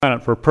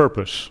planet for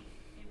purpose.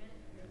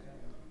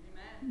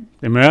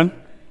 Amen?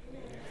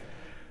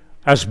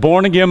 As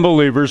born-again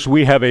believers,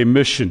 we have a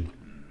mission.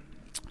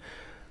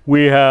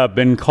 We have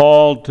been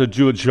called to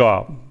do a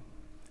job.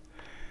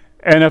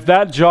 And if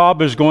that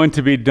job is going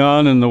to be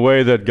done in the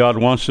way that God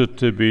wants it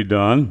to be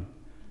done,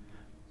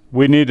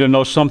 we need to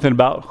know something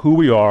about who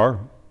we are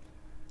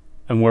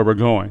and where we're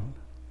going.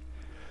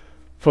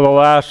 For the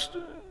last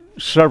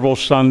several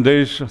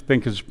Sundays, I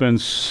think it's been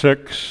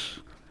 6,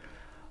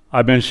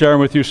 I've been sharing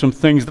with you some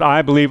things that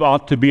I believe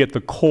ought to be at the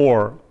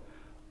core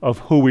of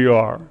who we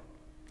are,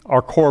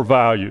 our core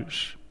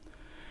values.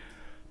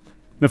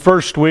 The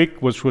first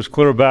week, which was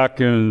clear back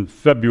in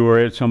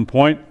February at some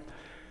point,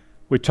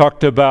 we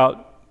talked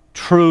about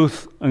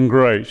truth and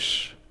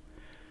grace.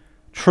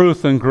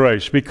 Truth and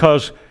grace,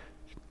 because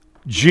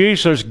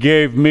Jesus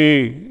gave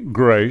me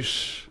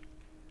grace.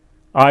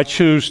 I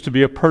choose to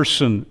be a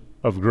person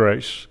of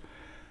grace.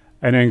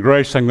 And in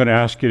grace, I'm going to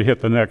ask you to hit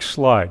the next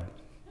slide.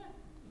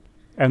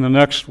 And the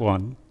next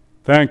one.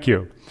 Thank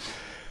you.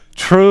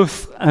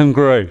 Truth and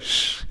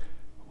grace.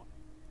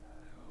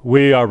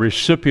 We are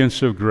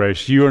recipients of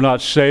grace. You are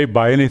not saved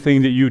by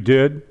anything that you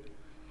did.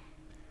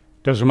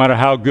 Doesn't matter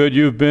how good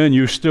you've been,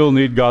 you still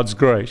need God's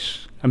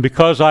grace. And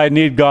because I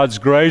need God's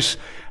grace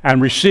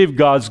and receive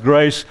God's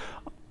grace,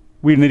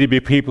 we need to be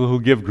people who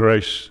give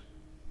grace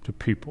to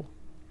people.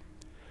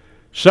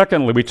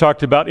 Secondly, we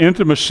talked about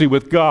intimacy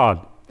with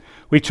God.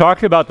 We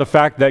talked about the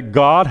fact that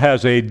God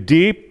has a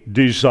deep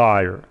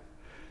desire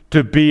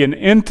to be an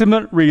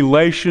intimate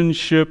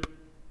relationship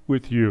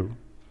with you.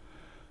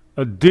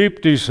 A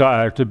deep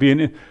desire to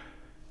be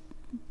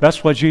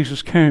that's why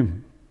Jesus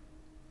came.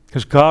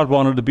 Because God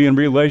wanted to be in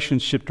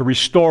relationship, to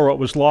restore what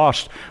was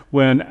lost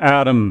when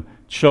Adam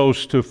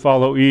chose to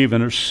follow Eve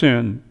in her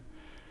sin.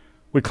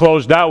 We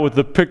closed out with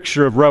the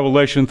picture of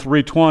Revelation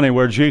 3:20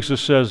 where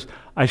Jesus says,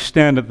 I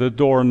stand at the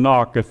door and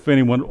knock. If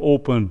anyone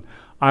open,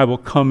 I will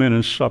come in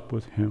and sup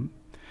with him.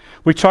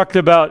 We talked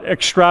about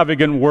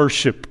extravagant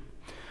worship.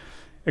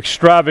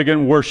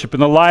 Extravagant worship. In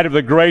the light of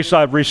the grace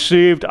I've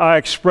received, I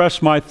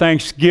express my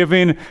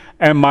thanksgiving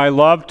and my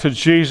love to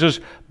Jesus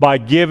by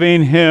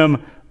giving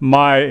him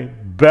my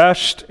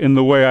best in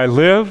the way I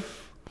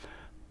live,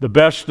 the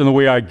best in the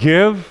way I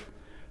give,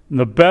 and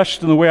the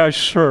best in the way I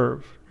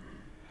serve.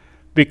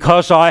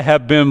 Because I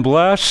have been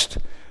blessed,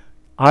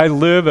 I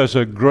live as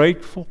a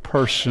grateful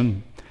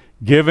person,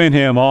 giving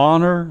him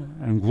honor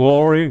and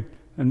glory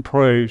and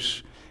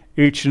praise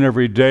each and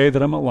every day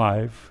that I'm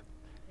alive,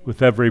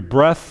 with every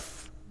breath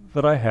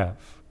that I have.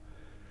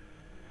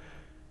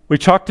 We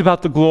talked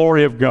about the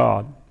glory of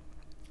God.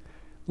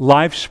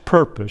 Life's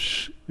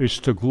purpose is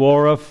to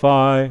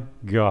glorify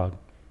God.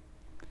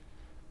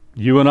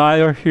 You and I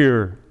are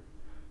here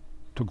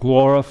to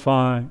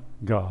glorify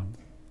God.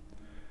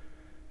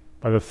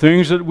 By the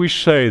things that we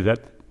say, that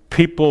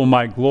people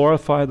might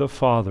glorify the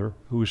Father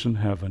who is in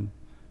heaven.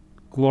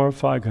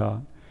 Glorify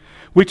God.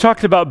 We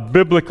talked about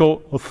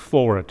biblical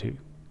authority.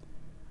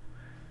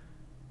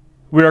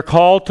 We are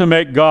called to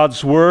make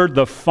God's Word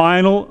the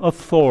final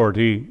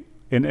authority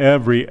in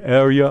every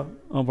area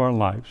of our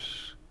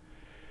lives.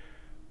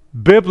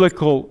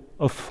 Biblical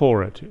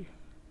authority.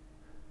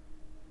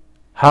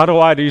 How do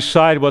I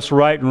decide what's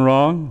right and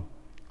wrong?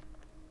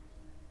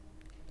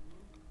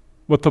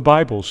 What the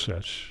Bible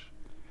says.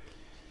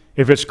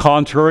 If it's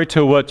contrary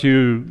to what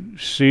you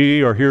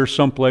see or hear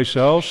someplace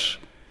else,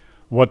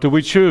 what do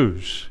we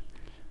choose?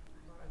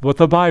 What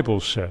the Bible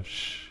says.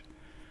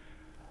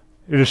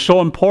 It is so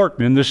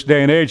important in this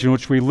day and age in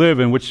which we live,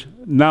 in which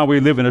now we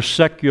live in a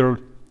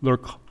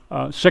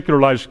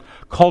secularized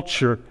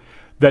culture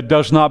that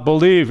does not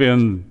believe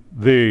in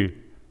the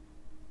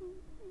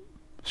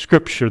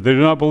Scripture. They do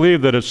not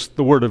believe that it's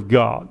the Word of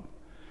God.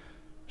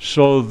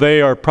 So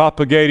they are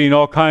propagating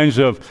all kinds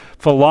of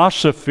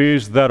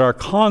philosophies that are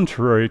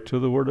contrary to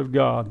the Word of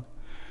God.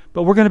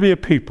 But we're going to be a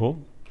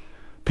people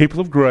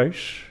of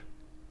grace,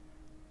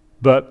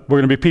 but we're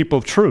going to be people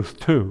of truth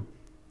too.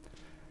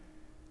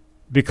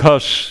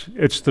 Because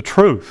it's the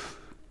truth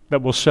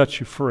that will set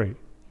you free.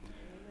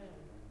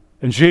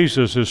 And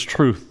Jesus is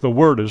truth. The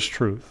Word is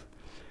truth.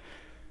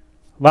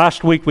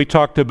 Last week we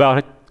talked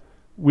about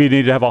we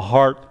need to have a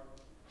heart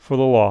for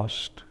the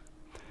lost.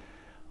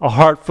 A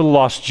heart for the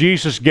lost.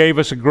 Jesus gave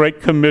us a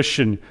great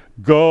commission.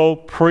 Go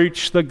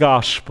preach the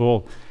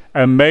gospel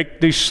and make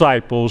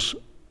disciples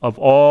of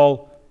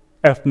all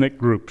ethnic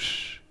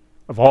groups,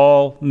 of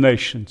all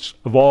nations,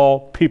 of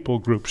all people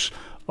groups,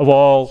 of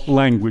all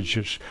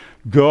languages.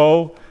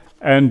 Go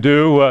and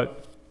do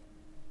what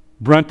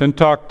Brenton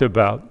talked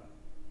about.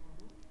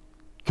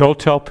 Go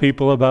tell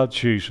people about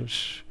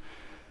Jesus.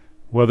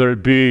 Whether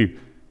it be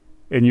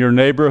in your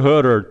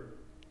neighborhood or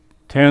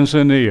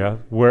Tanzania,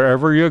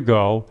 wherever you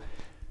go,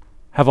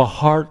 have a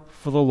heart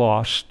for the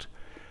lost.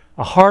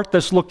 A heart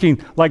that's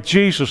looking like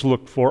Jesus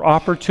looked for,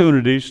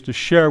 opportunities to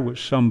share with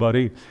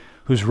somebody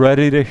who's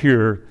ready to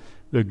hear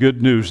the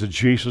good news that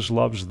Jesus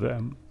loves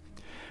them.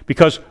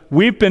 Because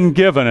we've been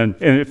given, and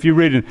if you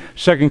read in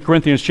 2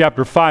 Corinthians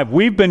chapter 5,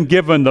 we've been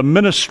given the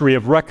ministry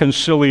of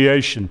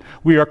reconciliation.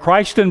 We are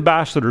Christ's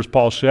ambassadors,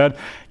 Paul said,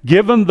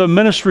 given the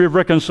ministry of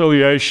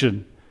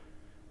reconciliation.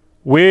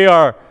 We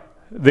are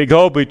the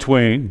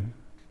go-between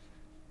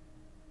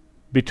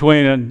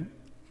between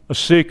a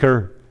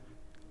seeker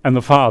and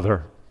the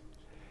Father.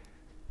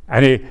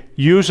 And he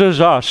uses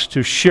us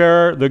to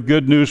share the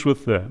good news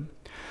with them.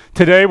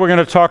 Today we're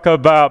going to talk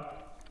about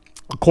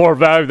a core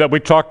value that we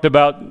talked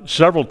about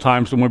several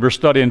times when we were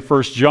studying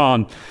 1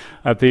 John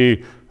at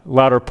the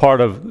latter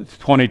part of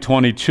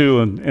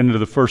 2022 and into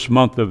the first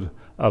month of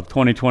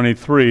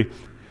 2023.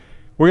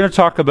 We're going to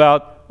talk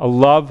about a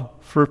love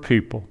for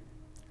people.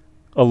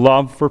 A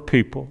love for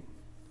people.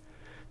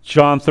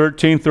 John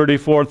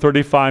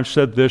 13:34-35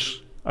 said this,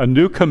 "A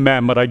new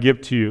commandment I give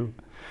to you,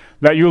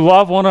 that you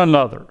love one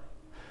another,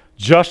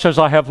 just as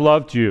I have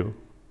loved you.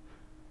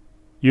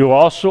 You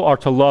also are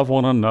to love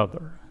one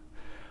another.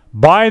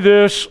 By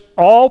this,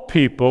 all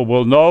people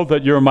will know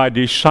that you're my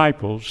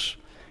disciples,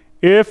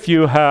 if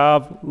you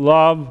have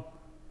love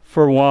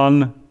for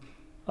one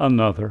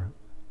another."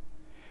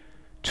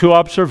 Two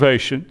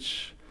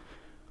observations.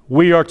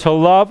 We are to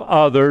love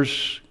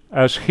others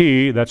as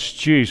He, that's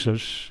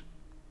Jesus,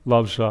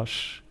 loves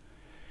us.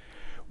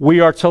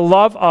 We are to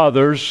love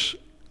others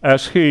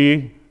as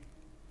He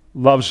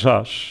loves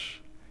us.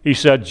 He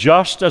said,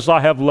 just as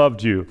I have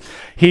loved you.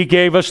 He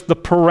gave us the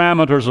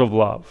parameters of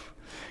love.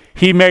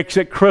 He makes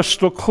it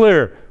crystal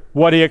clear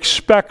what He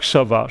expects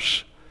of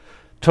us,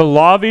 to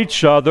love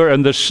each other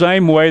in the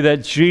same way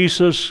that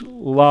Jesus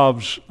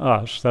loves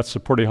us. That's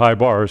a pretty high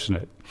bar, isn't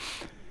it?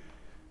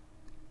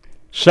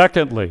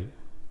 Secondly,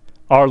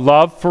 our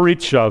love for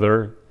each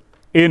other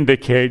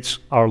indicates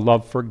our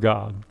love for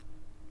God.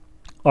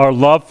 Our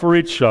love for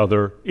each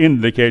other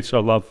indicates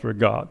our love for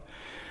God.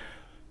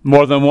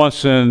 More than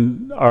once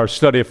in our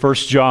study of 1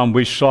 John,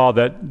 we saw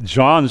that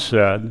John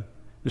said,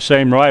 the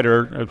same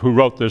writer who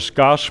wrote this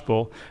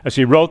gospel, as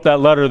he wrote that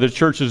letter to the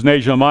churches in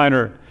Asia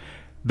Minor,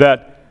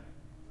 that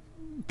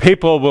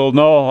people will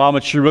know how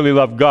much you really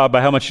love God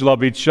by how much you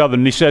love each other.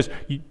 And he says,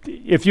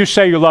 if you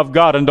say you love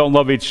God and don't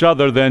love each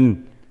other,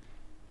 then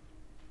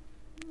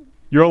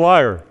you're a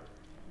liar.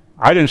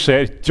 I didn't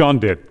say it, John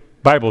did.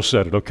 Bible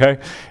said it, okay?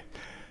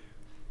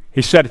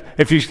 He said,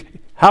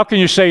 how can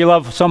you say you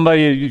love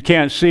somebody you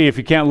can't see if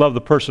you can't love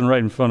the person right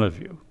in front of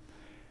you?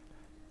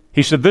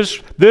 He said,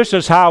 this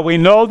is how we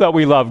know that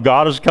we love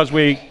God, is because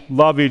we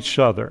love each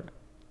other.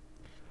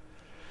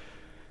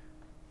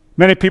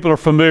 Many people are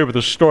familiar with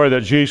the story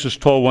that Jesus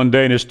told one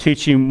day in his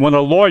teaching when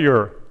a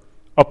lawyer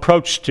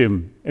approached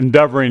him,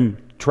 endeavoring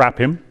to trap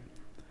him.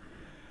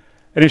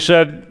 And he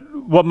said,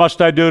 what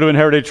must I do to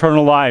inherit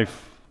eternal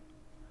life?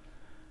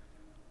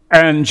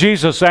 And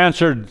Jesus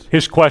answered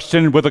his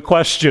question with a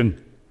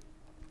question.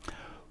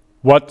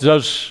 What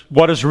is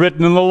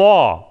written in the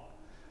law?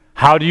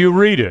 How do you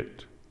read it?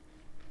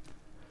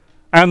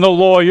 And the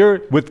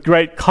lawyer, with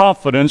great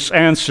confidence,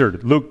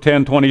 answered, Luke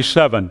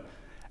 10:27.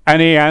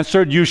 And he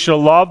answered, you shall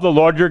love the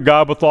Lord your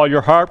God with all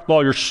your heart, with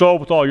all your soul,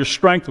 with all your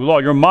strength, with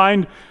all your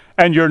mind,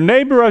 and your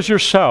neighbor as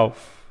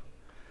yourself.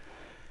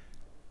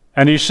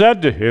 And he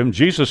said to him,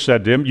 Jesus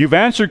said to him, you've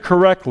answered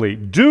correctly.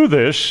 Do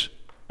this,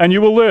 and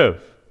you will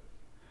live.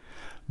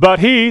 But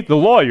he, the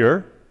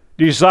lawyer,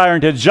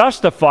 desiring to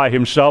justify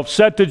himself,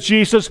 said to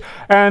Jesus,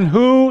 and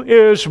who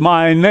is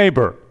my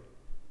neighbor?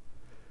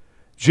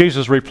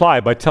 Jesus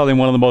replied by telling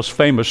one of the most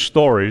famous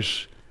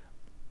stories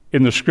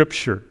in the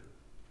Scripture.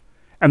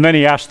 And then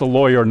he asked the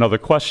lawyer another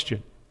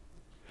question.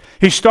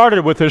 He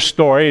started with his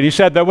story, and he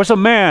said, there was a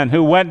man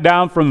who went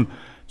down from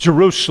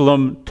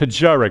Jerusalem to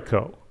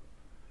Jericho.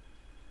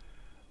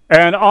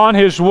 And on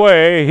his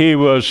way, he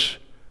was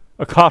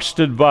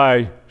accosted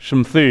by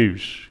some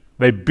thieves.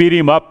 They beat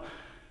him up,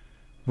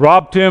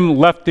 robbed him,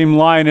 left him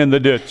lying in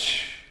the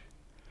ditch.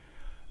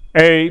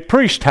 A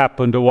priest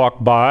happened to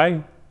walk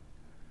by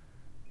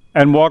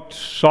and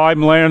saw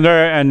him laying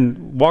there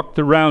and walked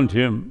around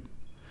him.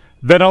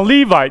 Then a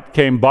Levite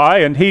came by,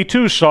 and he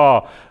too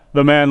saw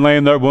the man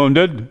laying there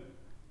wounded,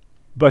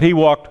 but he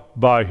walked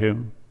by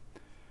him.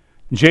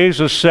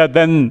 Jesus said,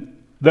 then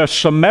the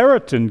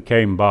Samaritan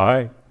came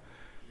by.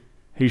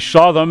 He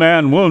saw the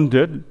man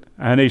wounded,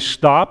 and he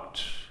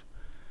stopped,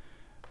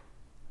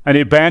 and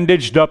he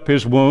bandaged up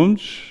his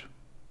wounds.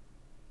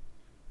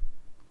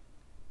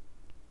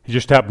 He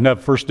just happened to have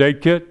a first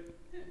aid kit.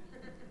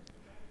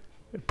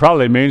 It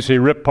probably means he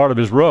ripped part of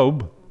his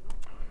robe,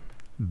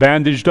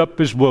 bandaged up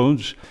his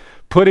wounds,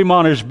 put him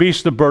on his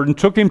beast of burden,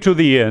 took him to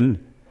the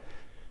inn,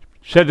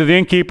 said to the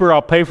innkeeper,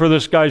 I'll pay for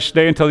this guy's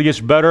stay until he gets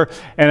better,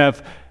 and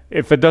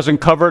if it doesn't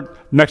cover it,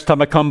 next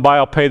time I come by,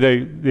 I'll pay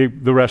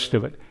the rest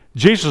of it.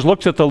 Jesus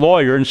looked at the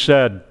lawyer and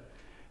said,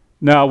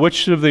 now,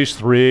 which of these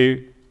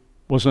three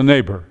was a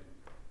neighbor?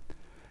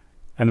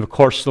 And of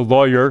course, the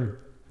lawyer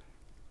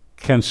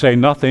can say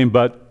nothing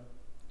but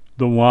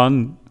the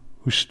one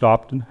who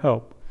stopped and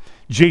helped.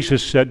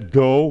 Jesus said,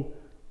 go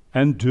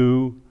and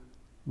do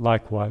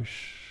likewise.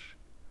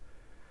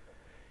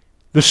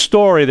 The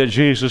story that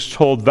Jesus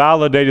told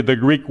validated the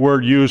Greek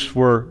word used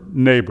for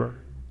neighbor.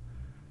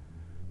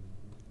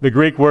 The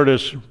Greek word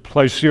is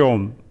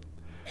plesion,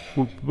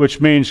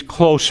 which means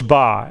close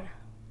by.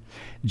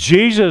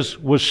 Jesus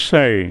was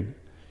saying,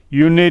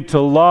 you need to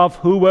love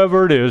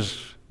whoever it is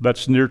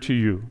that's near to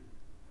you.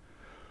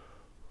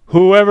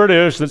 Whoever it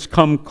is that's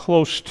come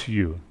close to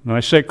you. When I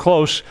say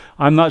close,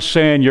 I'm not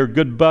saying you're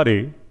good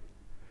buddy.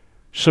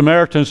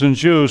 Samaritans and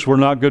Jews were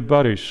not good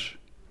buddies.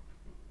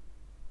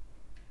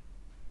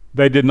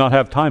 They did not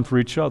have time for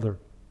each other.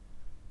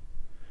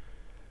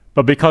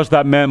 But because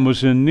that man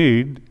was in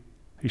need,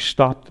 he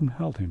stopped and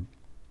held him.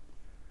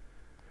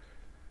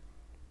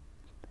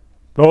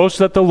 Those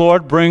that the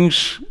Lord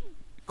brings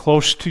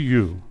close to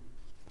you,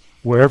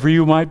 wherever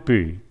you might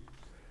be,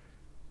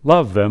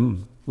 love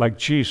them like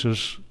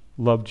Jesus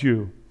loved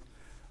you.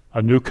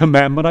 A new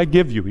commandment I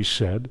give you, he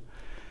said.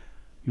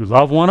 You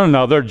love one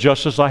another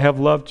just as I have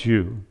loved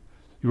you.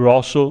 You are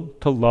also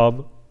to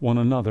love one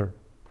another.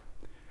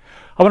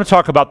 I want to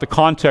talk about the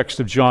context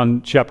of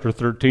John chapter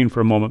 13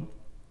 for a moment.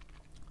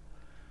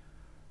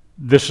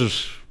 This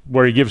is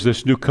where he gives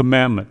this new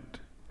commandment.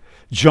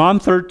 John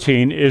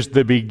 13 is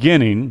the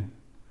beginning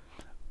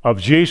of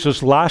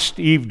Jesus' last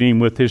evening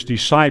with his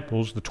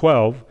disciples, the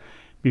 12,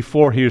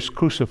 before he is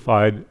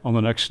crucified on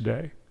the next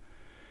day.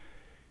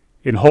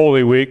 In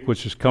Holy Week,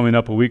 which is coming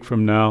up a week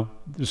from now,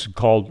 this is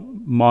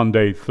called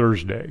Maundy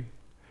Thursday.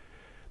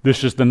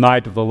 This is the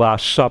night of the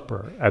Last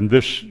Supper, and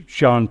this,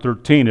 John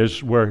 13,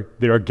 is where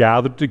they are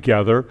gathered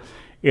together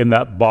in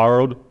that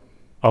borrowed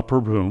upper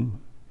room.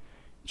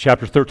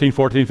 Chapter 13,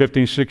 14,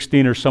 15,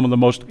 16 are some of the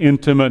most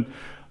intimate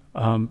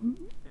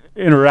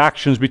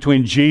interactions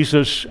between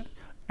Jesus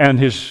and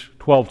his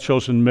 12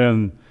 chosen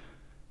men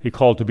he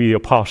called to be the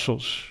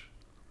apostles.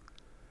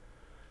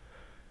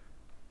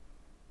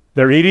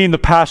 They're eating the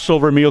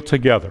Passover meal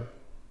together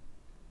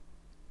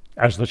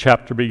as the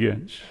chapter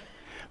begins.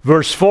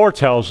 Verse 4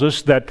 tells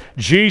us that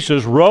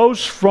Jesus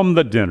rose from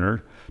the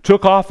dinner,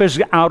 took off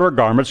his outer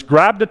garments,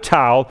 grabbed a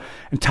towel,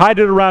 and tied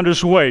it around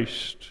his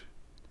waist.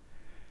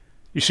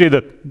 You see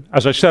that,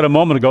 as I said a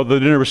moment ago, the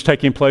dinner was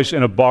taking place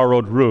in a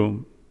borrowed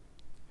room.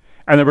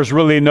 And there was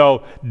really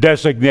no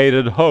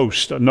designated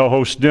host, no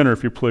host dinner,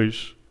 if you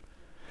please.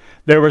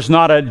 There was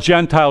not a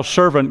Gentile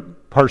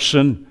servant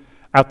person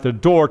at the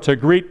door to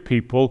greet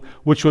people,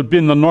 which would have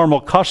been the normal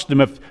custom.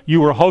 If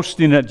you were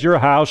hosting at your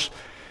house,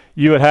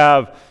 you would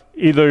have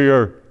either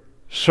your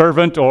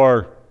servant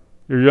or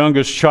your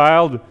youngest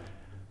child,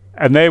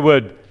 and they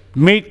would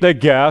meet the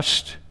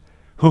guest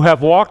who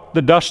have walked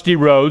the dusty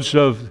roads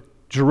of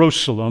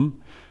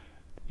Jerusalem.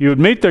 You would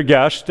meet their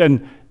guest,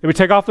 and they would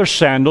take off their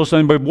sandals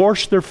and they would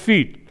wash their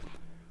feet,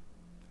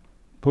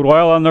 put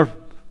oil on their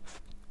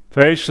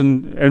face,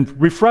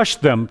 and refresh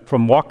them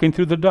from walking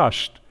through the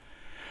dust.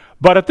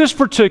 But at this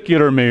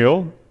particular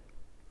meal,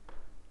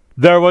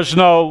 there was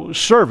no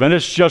servant.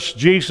 It's just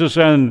Jesus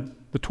and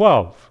the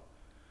 12.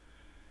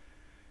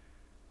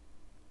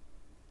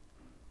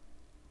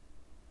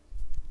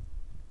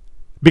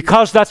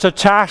 Because that's a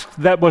task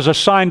that was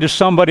assigned to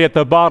somebody at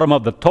the bottom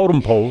of the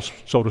totem pole,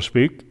 so to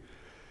speak,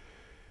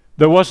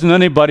 there wasn't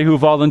anybody who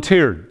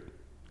volunteered.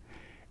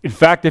 In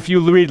fact, if you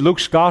read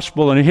Luke's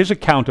gospel and his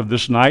account of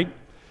this night,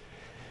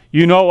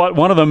 you know what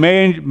one of the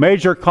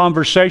major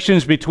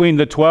conversations between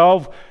the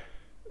 12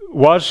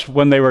 was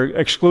when they were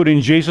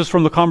excluding Jesus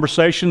from the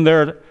conversation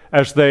there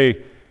as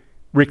they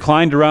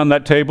reclined around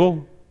that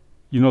table.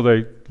 You know,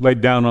 they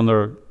laid down on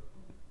their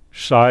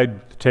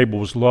side, the table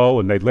was low,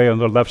 and they'd lay on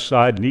their left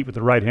side and eat with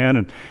their right hand,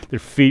 and their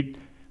feet,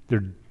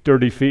 their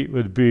dirty feet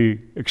would be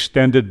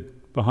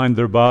extended behind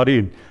their body,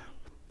 and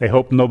they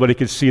hoped nobody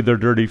could see their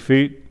dirty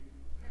feet.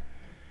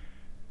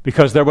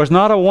 Because there was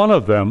not a one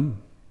of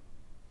them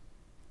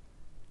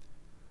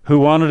who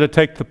wanted to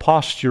take the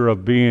posture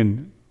of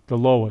being the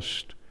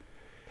lowest.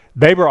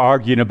 They were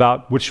arguing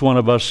about which one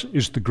of us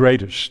is the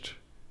greatest.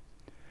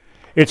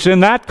 It's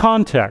in that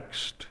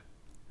context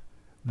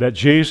that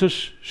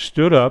Jesus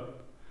stood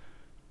up,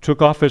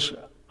 took off his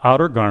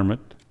outer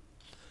garment,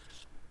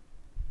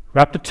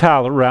 wrapped a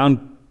towel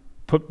around,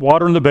 put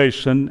water in the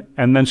basin,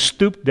 and then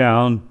stooped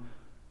down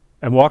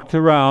and walked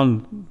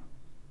around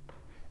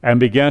and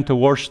began to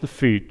wash the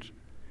feet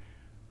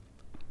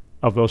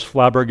of those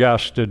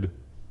flabbergasted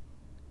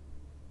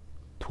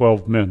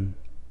 12 men.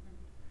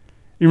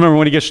 You remember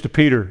when he gets to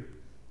Peter?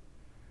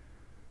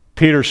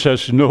 Peter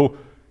says, no,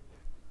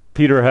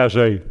 Peter has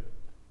an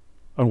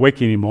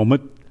awakening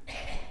moment.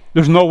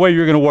 There's no way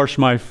you're going to wash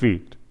my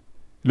feet.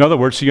 In other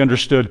words, he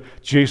understood,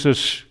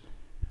 Jesus,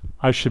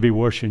 I should be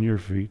washing your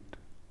feet.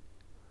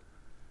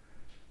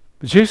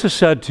 But Jesus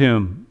said to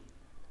him,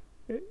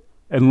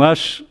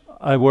 unless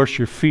I wash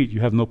your feet, you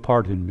have no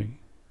part in me.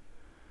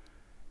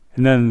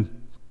 And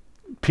then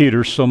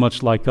Peter, so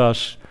much like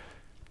us,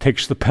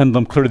 takes the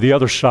pendulum clear to the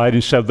other side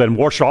and said, then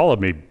wash all of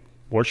me.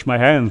 Wash my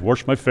hands,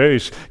 wash my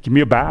face, give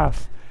me a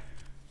bath.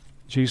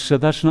 Jesus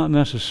said, that's not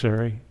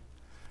necessary.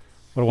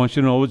 What I want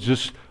you to know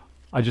is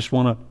I just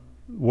want to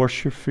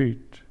wash your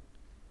feet.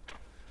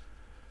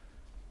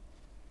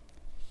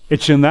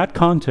 It's in that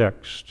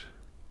context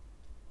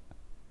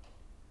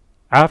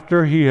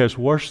After he has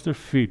washed their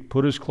feet,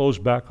 put his clothes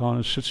back on,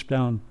 and sits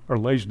down or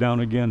lays down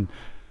again,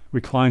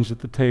 reclines at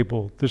the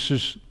table. This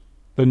is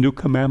the new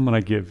commandment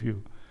I give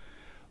you.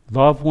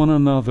 Love one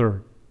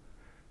another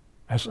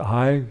as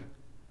I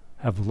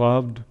have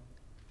loved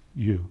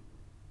you.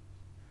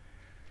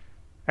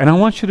 And I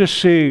want you to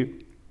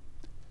see,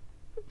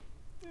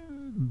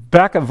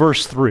 back at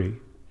verse 3,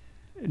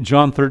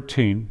 John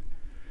 13,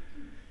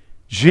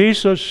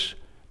 Jesus,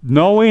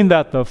 knowing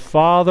that the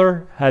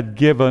Father had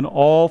given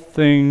all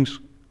things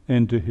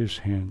into his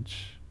hands.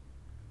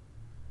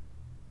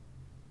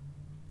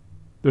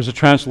 There's a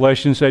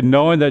translation saying,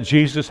 knowing that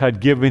Jesus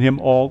had given him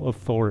all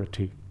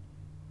authority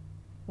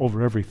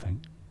over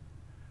everything.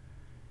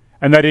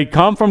 And that he'd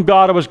come from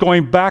God and was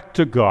going back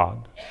to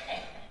God.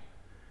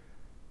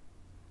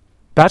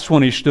 That's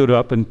when he stood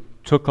up and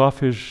took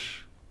off his...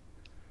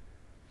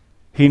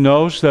 He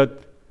knows that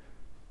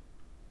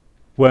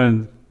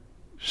when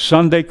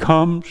Sunday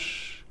comes,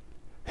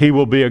 he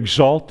will be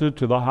exalted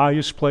to the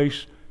highest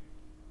place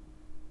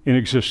in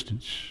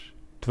existence,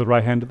 to the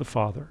right hand of the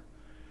Father.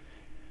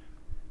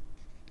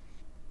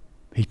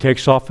 He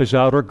takes off his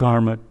outer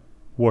garment,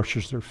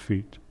 washes their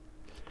feet.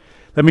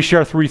 Let me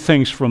share 3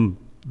 things from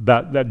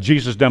that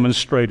Jesus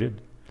demonstrated.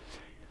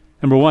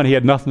 Number 1, he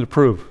had nothing to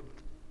prove.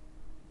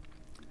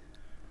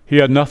 He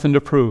had nothing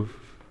to prove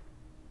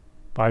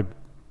by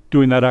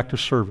doing that act of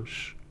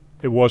service.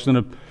 He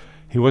wasn't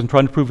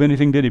trying to prove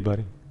anything to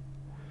anybody.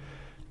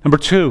 Number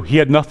 2, he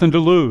had nothing to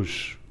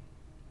lose.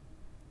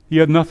 He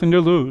had nothing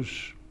to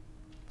lose.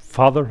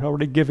 Father had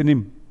already given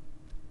him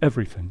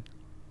everything.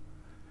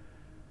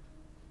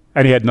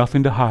 And he had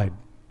nothing to hide.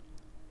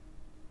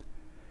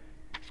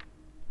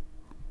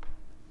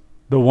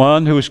 The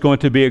one who is going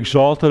to be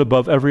exalted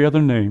above every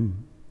other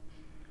name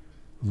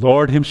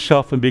lowered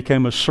himself and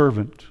became a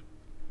servant,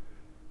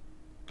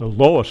 the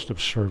lowest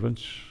of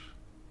servants,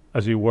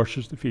 as he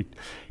washes the feet.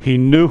 He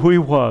knew who he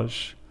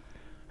was.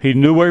 He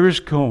knew where he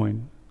was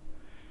going.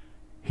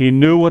 He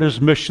knew what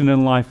his mission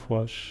in life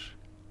was.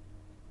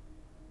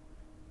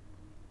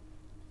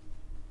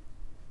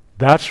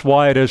 That's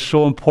why it is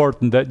so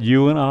important that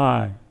you and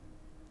I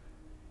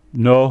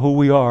know who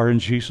we are in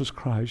Jesus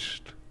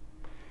Christ.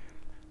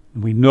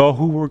 We know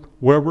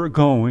where we're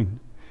going,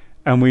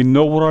 and we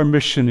know what our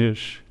mission is.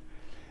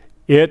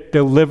 It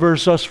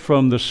delivers us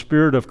from the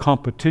spirit of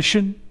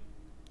competition.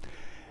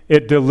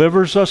 It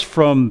delivers us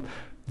from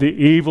the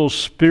evil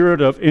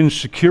spirit of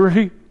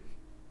insecurity.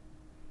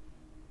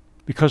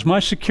 Because my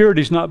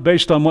security is not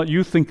based on what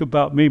you think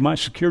about me. My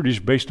security is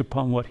based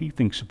upon what he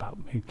thinks about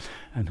me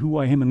and who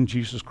I am in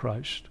Jesus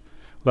Christ.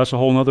 Well, that's a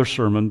whole other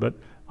sermon, but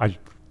I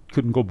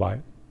couldn't go by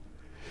it.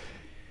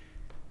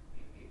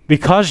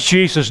 Because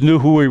Jesus knew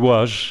who he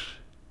was,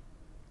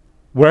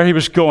 where he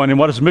was going, and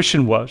what his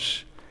mission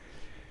was,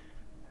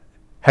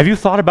 have you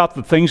thought about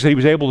the things that he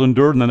was able to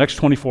endure in the next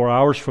 24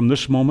 hours from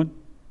this moment?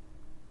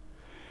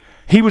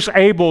 He was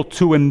able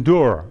to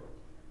endure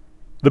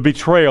the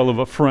betrayal of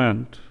a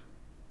friend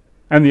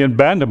and the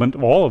abandonment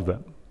of all of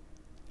them.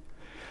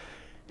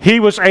 He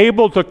was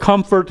able to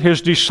comfort his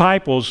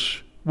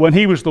disciples when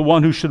he was the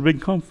one who should have been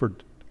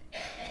comforted.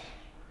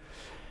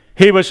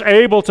 He was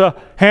able to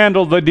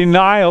handle the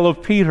denial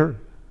of Peter.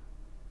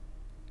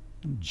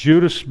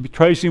 Judas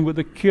betrays him with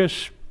a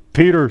kiss.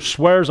 Peter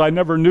swears, I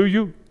never knew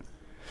you.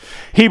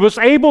 He was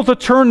able to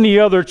turn the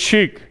other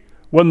cheek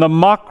when the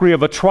mockery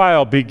of a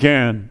trial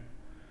began.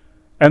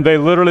 And they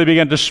literally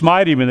began to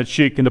smite him in the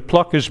cheek and to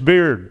pluck his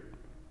beard.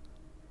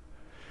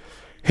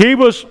 He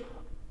was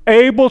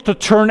able to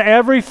turn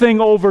everything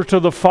over to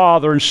the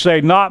Father and say,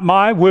 not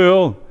my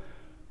will,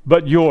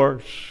 but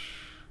yours.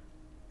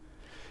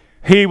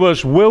 He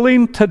was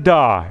willing to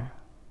die,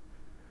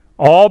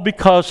 all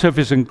because of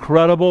his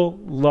incredible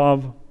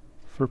love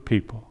for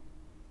people.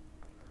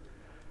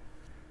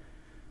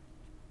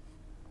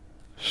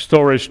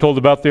 Stories told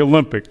about the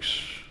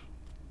Olympics,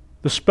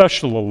 the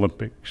Special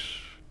Olympics.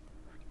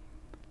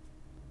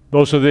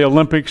 Those are the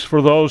Olympics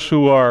for those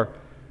who are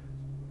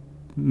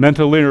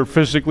mentally or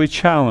physically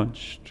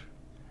challenged.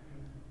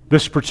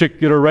 This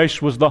particular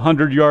race was the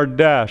 100-yard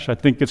dash. I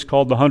think it's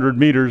called the 100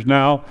 meters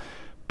now.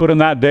 But in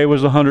that day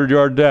was the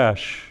 100-yard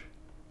dash.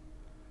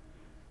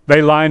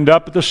 They lined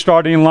up at the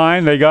starting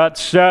line. They got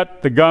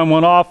set. The gun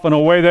went off, and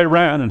away they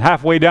ran. And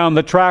halfway down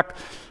the track,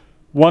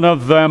 one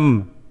of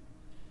them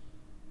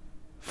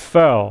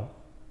fell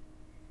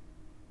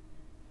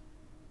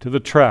to the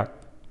track.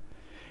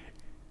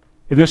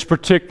 In this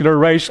particular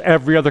race,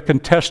 every other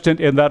contestant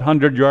in that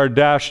 100-yard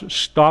dash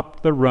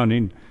stopped the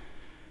running.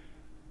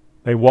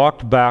 They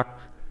walked back,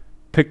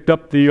 picked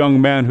up the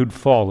young man who'd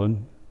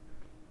fallen,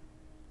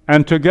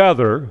 and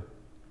together,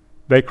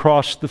 they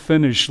crossed the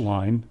finish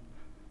line.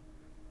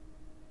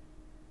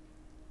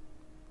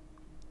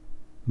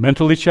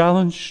 Mentally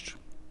challenged?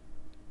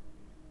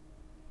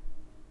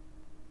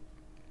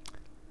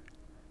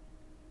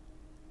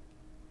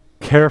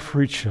 Care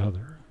for each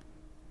other.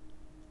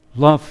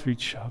 Love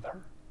each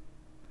other.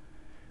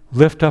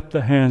 Lift up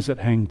the hands that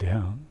hang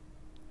down.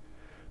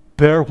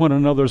 Bear one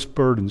another's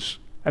burdens,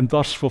 and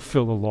thus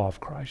fulfill the law of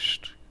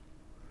Christ.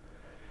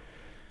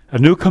 A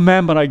new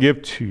commandment I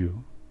give to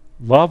you.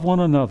 Love one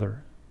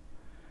another.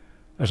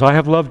 As I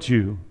have loved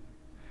you,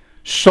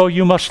 so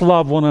you must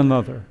love one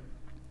another.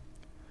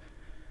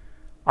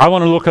 I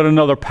want to look at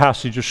another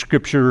passage of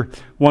Scripture,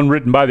 one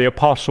written by the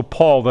Apostle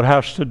Paul, that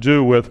has to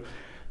do with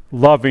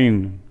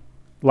loving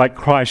like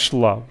Christ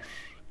loves.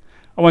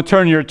 I want to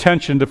turn your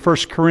attention to 1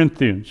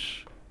 Corinthians,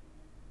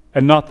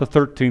 and not the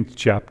 13th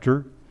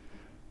chapter,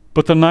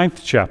 but the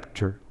 9th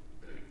chapter.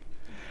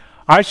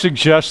 I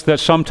suggest that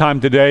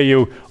sometime today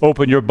you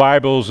open your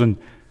Bibles and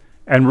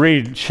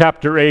read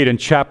chapter 8 and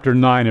chapter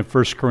 9 of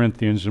 1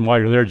 Corinthians, and while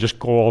you're there, just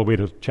go all the way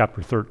to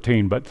chapter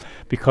 13, but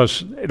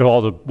because it's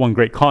all the one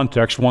great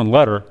context, one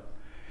letter.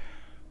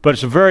 But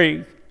it's a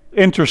very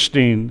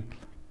interesting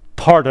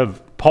part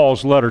of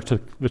Paul's letter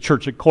to the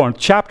church at Corinth.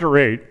 Chapter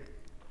 8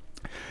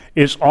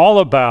 is all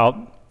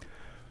about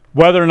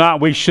whether or not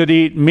we should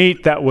eat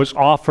meat that was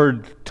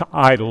offered to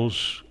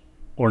idols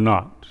or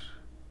not.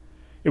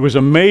 It was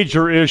a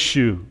major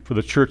issue for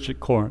the church at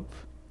Corinth.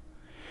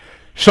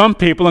 Some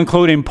people,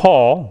 including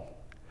Paul,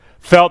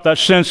 felt that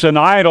since an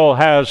idol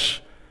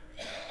has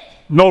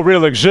no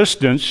real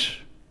existence,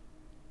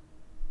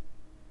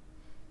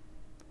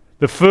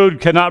 the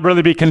food cannot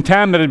really be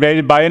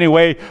contaminated by any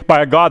way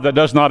by a God that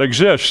does not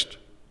exist.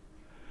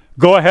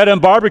 Go ahead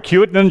and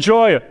barbecue it and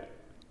enjoy it.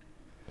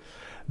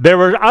 There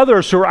were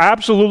others who were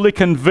absolutely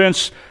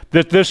convinced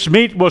that this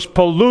meat was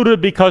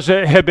polluted because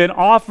it had been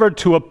offered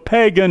to a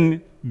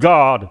pagan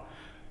god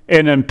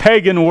and in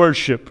pagan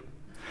worship.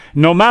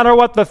 No matter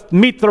what the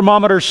meat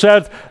thermometer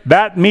says,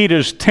 that meat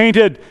is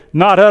tainted,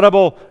 not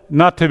edible,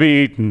 not to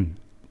be eaten.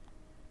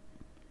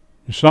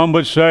 Some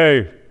would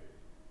say,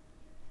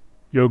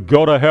 you'll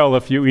go to hell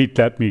if you eat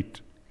that meat.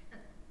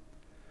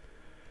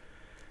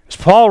 As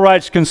Paul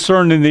writes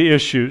concerning the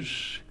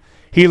issues,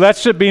 he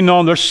lets it be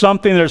known there's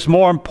something that's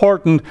more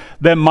important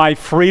than my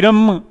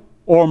freedom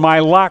or my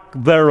lack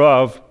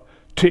thereof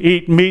to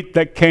eat meat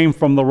that came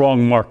from the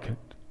wrong market.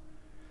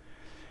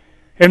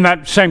 In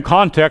that same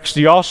context,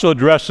 he also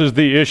addresses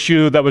the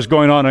issue that was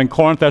going on in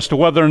Corinth as to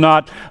whether or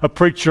not a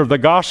preacher of the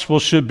gospel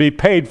should be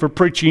paid for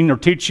preaching or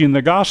teaching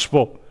the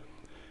gospel.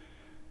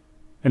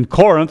 In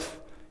Corinth,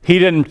 he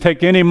didn't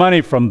take any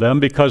money from them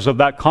because of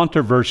that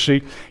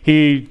controversy.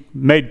 He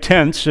made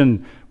tents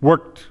and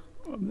worked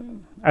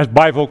as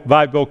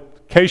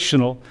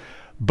bivocational,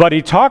 but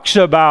he talks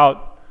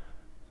about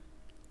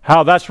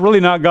how that's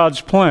really not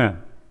God's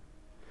plan.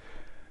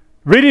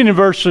 Reading in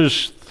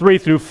verses 3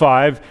 through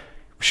 5,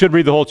 we should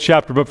read the whole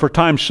chapter, but for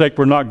time's sake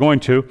we're not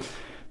going to.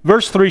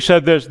 Verse 3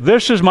 said this,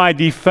 "This is my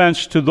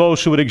defense to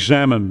those who would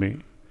examine me.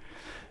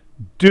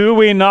 Do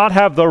we not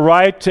have the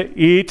right to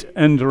eat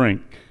and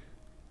drink?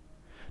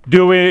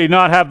 Do we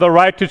not have the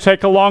right to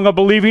take along a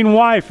believing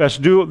wife, as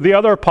do the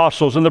other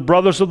apostles and the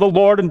brothers of the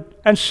Lord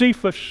and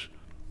Cephas?"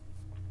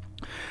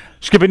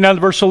 Skipping down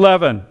to verse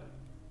 11.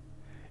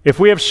 "If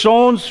we have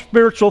sown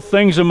spiritual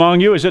things among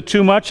you, is it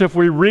too much if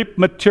we reap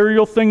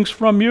material things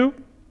from you?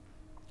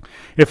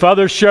 If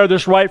others share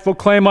this rightful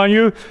claim on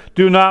you,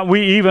 do not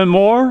we even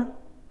more?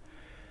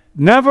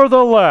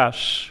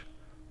 Nevertheless,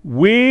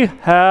 we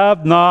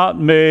have not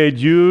made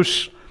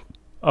use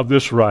of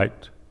this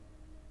right.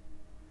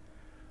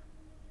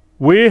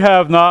 We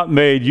have not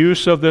made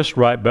use of this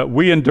right, but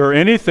we endure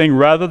anything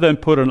rather than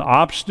put an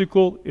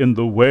obstacle in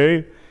the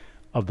way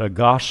of the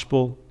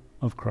gospel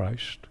of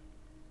Christ."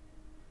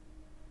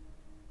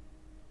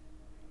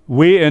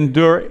 We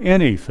endure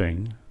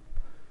anything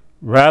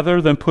rather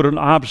than put an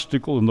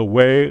obstacle in the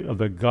way of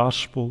the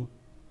gospel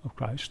of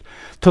Christ.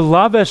 To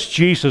love as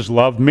Jesus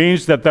loved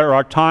means that there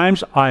are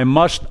times I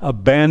must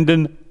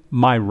abandon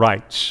my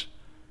rights.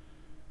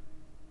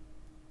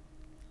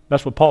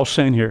 That's what Paul's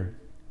saying here.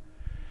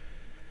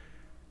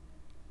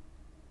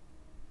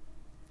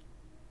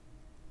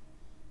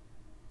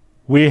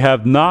 We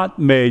have not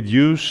made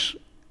use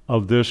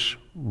of this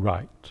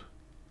right.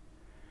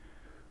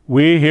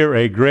 We hear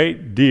a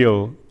great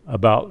deal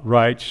about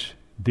rights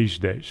these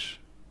days.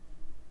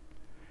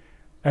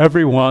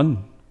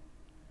 Everyone,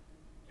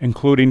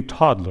 including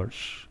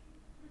toddlers,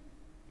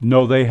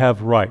 know they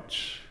have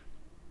rights.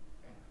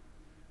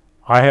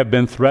 I have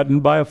been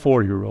threatened by a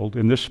 4-year-old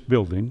in this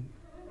building.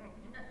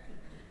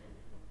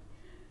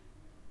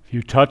 If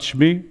you touch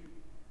me,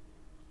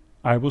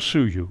 I will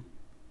sue you.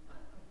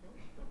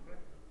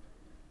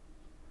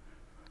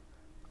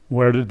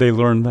 Where did they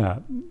learn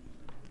that?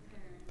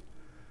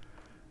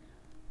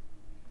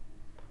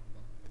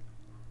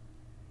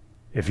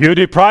 If you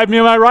deprive me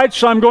of my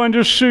rights, I'm going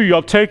to sue you.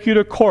 I'll take you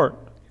to court.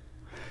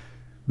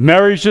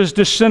 Marriages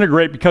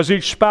disintegrate because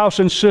each spouse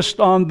insists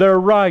on their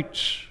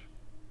rights.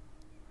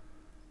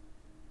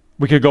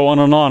 We could go on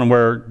and on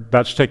where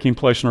that's taking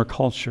place in our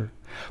culture.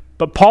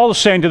 But Paul is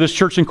saying to this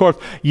church in Corinth,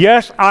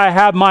 yes, I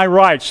have my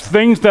rights,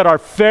 things that are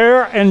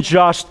fair and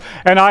just,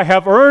 and I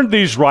have earned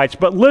these rights.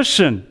 But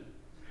listen,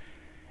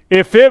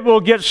 if it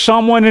will get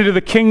someone into the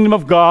kingdom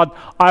of God,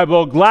 I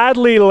will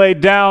gladly lay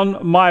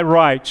down my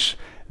rights.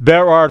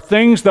 There are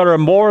things that are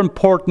more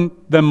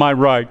important than my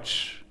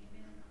rights.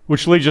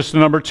 Which leads us to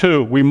number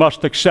 2. We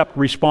must accept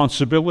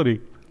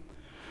responsibility.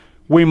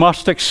 we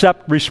must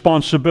accept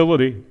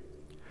responsibility.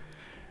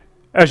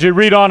 As you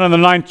read on in the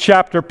 9th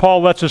chapter,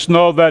 Paul lets us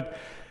know that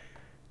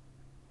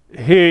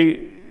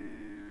he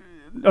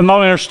not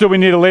only understood we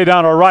need to lay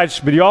down our rights,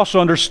 but he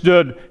also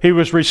understood he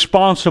was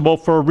responsible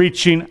for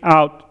reaching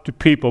out to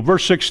people.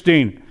 Verse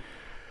 16,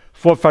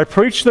 for if I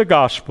preach the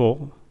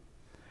gospel,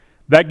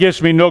 that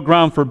gives me no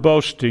ground for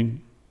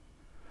boasting,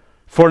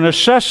 for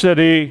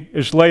necessity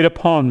is laid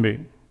upon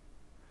me.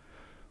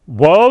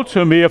 Woe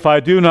to me if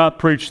I do not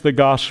preach the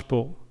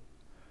gospel.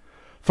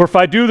 For if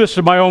I do this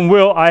of my own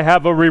will, I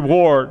have a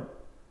reward.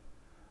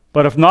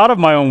 But if not of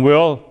my own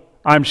will,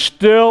 I'm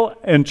still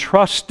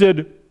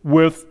entrusted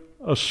with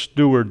a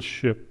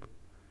stewardship.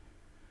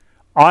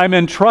 I'm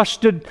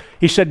entrusted.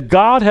 He said,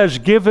 God has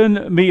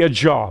given me a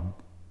job,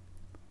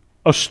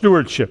 a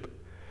stewardship.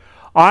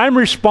 I'm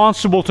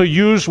responsible to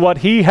use what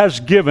He has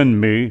given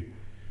me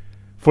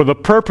for the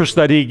purpose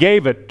that He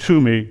gave it to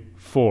me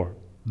for.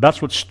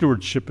 That's what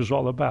stewardship is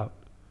all about.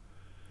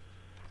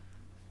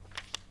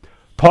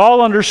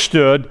 Paul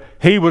understood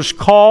he was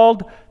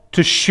called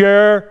to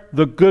share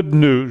the good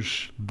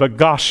news, the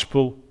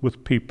gospel,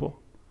 with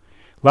people.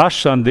 Last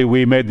Sunday,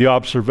 we made the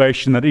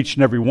observation that each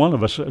and every one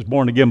of us as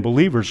born-again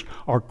believers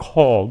are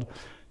called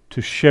to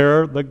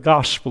share the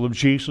gospel of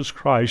Jesus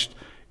Christ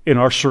in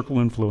our circle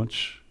of influence.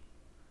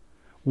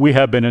 We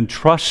have been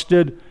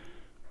entrusted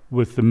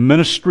with the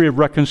ministry of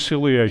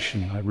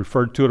reconciliation. I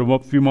referred to it a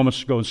few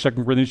moments ago in 2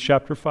 Corinthians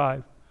chapter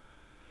 5.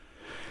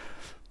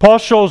 Paul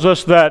shows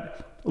us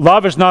that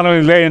love is not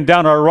only laying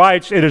down our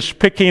rights, it is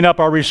picking up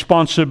our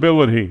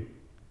responsibility.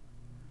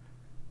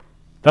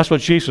 That's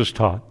what Jesus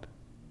taught.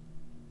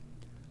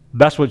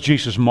 That's what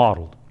Jesus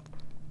modeled.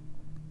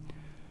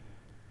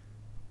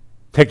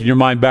 Taking your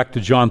mind back to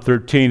John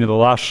 13 and the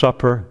Last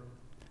Supper,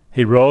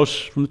 He rose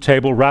from the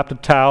table, wrapped a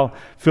towel,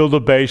 filled a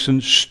basin,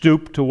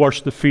 stooped to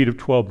wash the feet of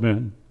 12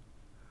 men.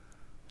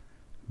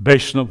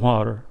 Basin of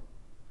water.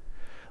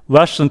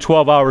 Less than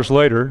 12 hours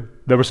later,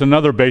 there was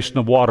another basin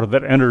of water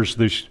that enters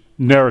this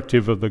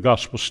narrative of the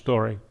gospel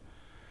story.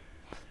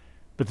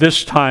 But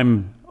this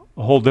time,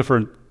 a whole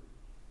different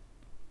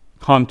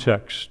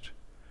context.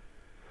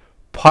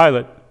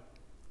 Pilate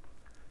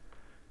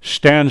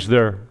stands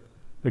there.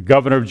 The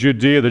governor of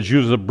Judea, the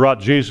Jews have brought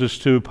Jesus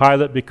to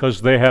Pilate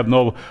because they have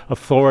no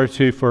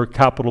authority for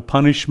capital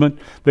punishment.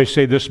 They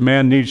say this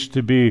man needs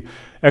to be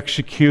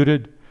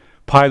executed.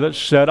 Pilate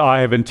said,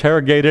 I have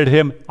interrogated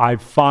him. I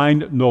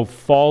find no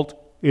fault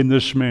in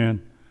this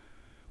man.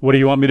 What do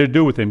you want me to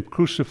do with him?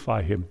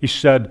 Crucify him. He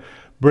said,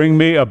 bring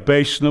me a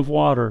basin of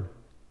water.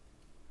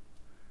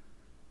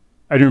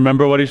 And you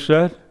remember what he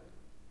said?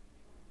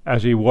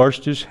 As he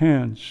washed his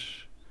hands,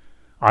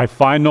 I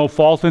find no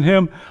fault in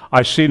him.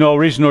 I see no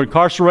reason to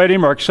incarcerate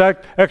him or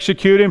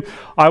execute him.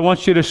 I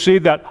want you to see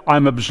that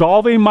I'm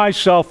absolving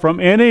myself from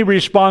any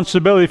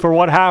responsibility for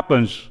what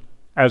happens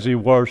as he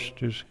washed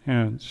his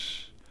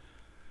hands.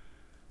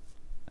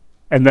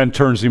 And then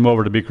turns him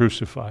over to be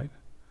crucified.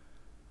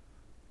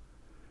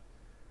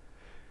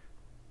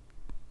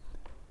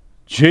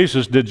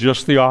 Jesus did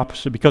just the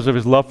opposite because of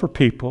his love for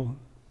people.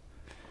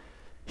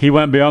 He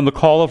went beyond the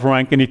call of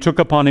rank and he took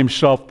upon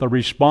himself the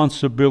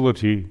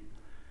responsibility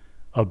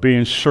of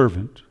being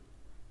servant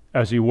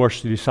as he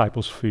washed the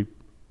disciples' feet.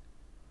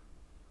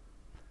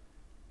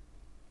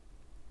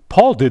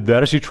 Paul did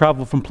that as he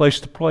traveled from place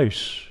to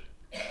place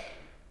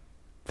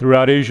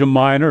throughout Asia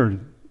Minor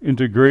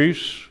into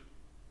Greece.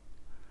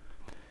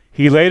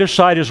 He laid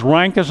aside his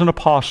rank as an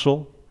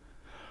apostle,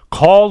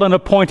 called and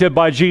appointed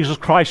by Jesus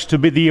Christ to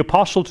be the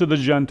apostle to the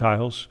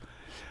Gentiles,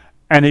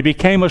 and he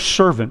became a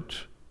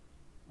servant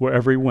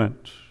wherever he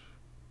went.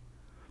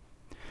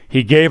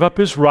 He gave up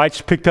his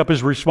rights, picked up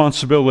his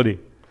responsibility.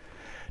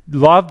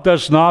 Love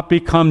does not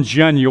become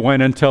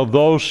genuine until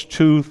those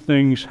two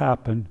things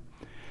happen.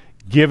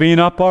 Giving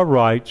up our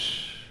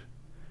rights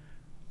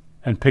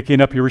and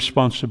picking up your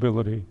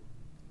responsibility.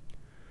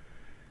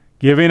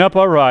 Giving up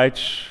our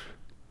rights,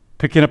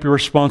 picking up your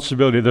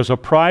responsibility. There's a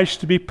price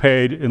to be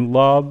paid in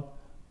love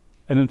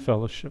and in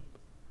fellowship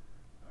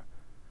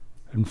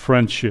and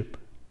friendship.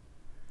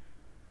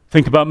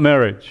 Think about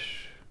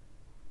marriage.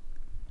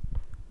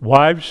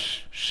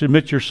 Wives,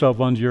 submit yourself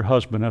unto your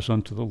husband as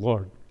unto the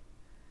Lord.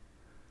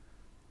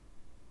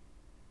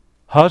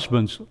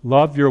 Husbands,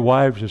 love your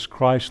wives as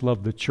Christ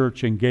loved the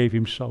church and gave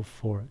himself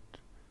for it.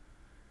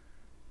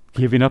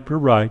 Giving up your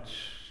rights,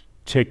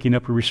 taking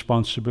up your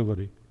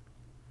responsibility.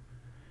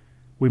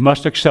 We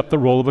must accept the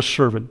role of a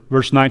servant.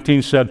 Verse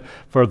 19 said,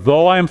 for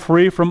though I am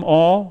free from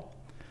all,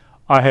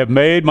 I have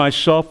made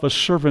myself a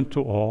servant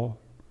to all,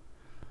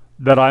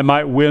 that I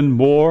might win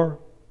more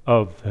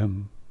of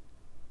them.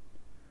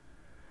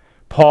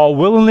 Paul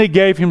willingly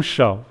gave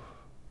himself.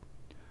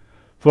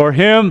 For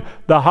him,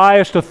 the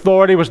highest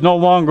authority was no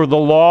longer the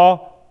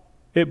law,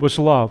 it was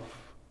love.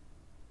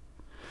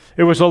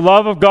 It was the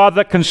love of God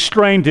that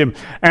constrained him,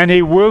 and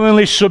he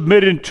willingly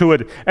submitted to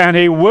it, and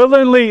he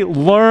willingly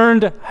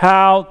learned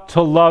how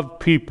to love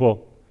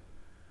people.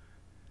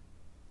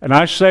 And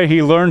I say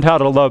he learned how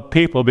to love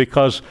people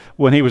because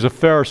when he was a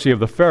Pharisee of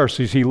the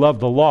Pharisees, he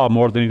loved the law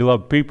more than he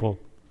loved people.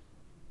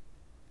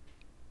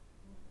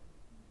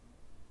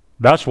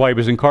 That's why he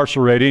was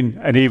incarcerating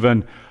and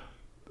even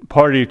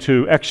party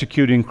to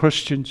executing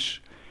Christians.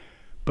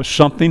 But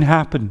something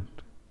happened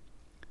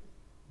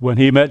when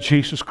he met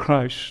Jesus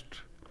Christ,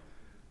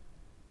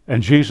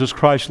 and Jesus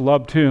Christ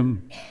loved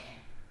him.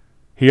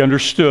 He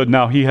understood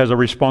now he has a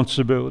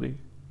responsibility.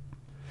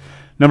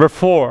 Number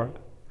 4,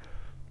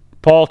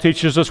 Paul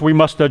teaches us we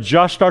must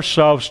adjust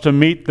ourselves to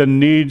meet the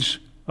needs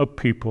of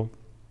people.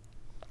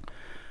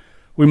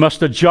 We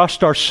must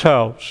adjust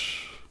ourselves.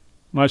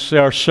 When I say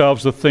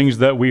ourselves, the things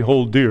that we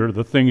hold dear,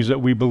 the things that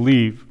we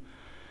believe,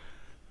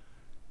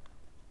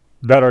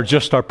 that are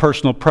just our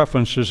personal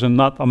preferences and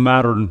not a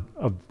matter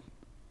of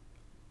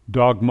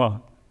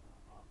dogma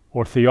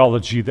or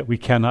theology that we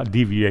cannot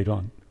deviate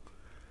on.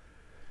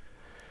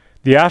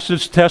 The acid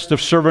test of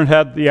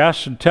servanthood, the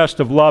acid test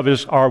of love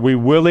is, are we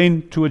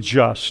willing to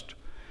adjust,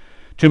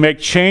 to make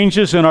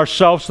changes in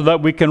ourselves so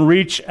that we can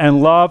reach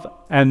and love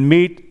and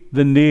meet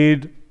the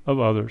need of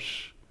others?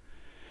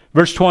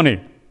 Verse 20,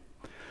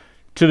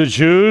 to the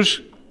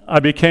Jews,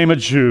 I became a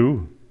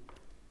Jew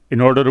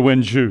in order to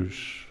win Jews.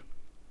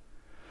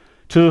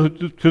 To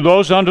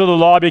those under the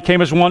law, I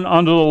became as one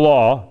under the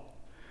law,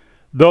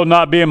 though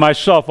not being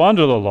myself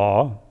under the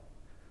law,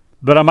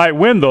 that I might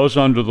win those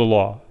under the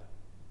law.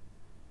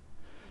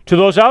 To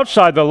those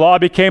outside the law, I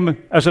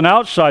became as an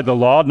outside the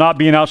law, not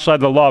being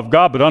outside the law of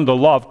God, but under the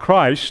law of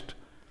Christ,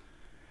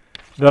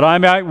 that I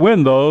might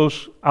win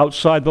those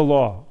outside the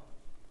law.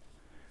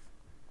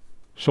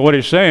 So what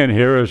he's saying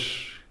here is,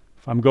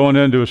 if I'm going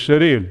into a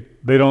city and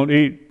they don't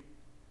eat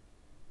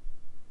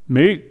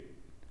meat,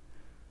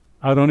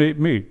 I don't eat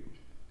meat.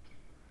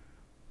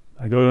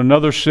 I go to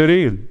another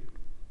city and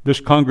this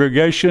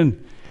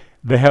congregation,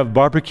 they have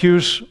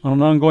barbecues on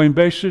an ongoing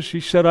basis. He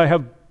said, I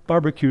have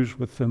barbecues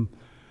with them.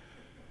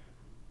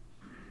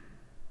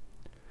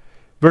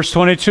 Verse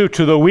 22,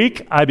 to the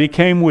weak I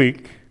became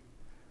weak,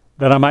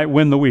 that I might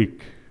win the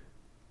weak.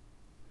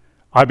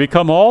 I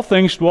become all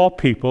things to all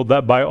people,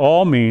 that by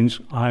all means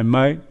I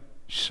might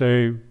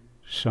save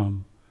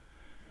some.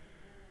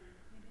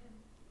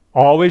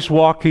 Always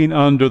walking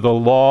under the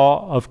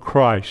law of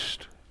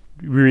Christ.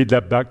 Read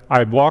that back.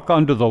 I walk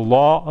under the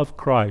law of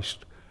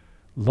Christ.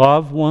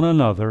 Love one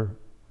another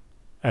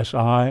as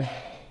I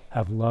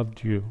have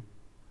loved you.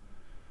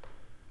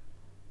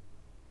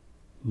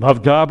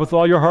 Love God with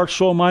all your heart,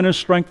 soul, mind, and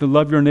strength, and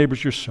love your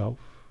neighbors yourself.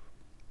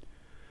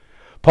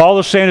 Paul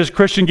is saying as a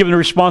Christian, given the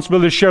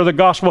responsibility to share the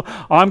gospel,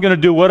 I'm going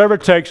to do whatever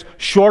it takes,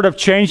 short of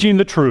changing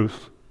the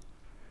truth,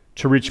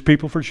 to reach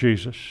people for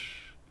Jesus.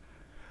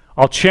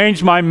 I'll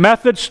change my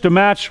methods to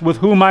match with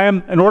whom I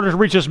am in order to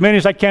reach as many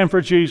as I can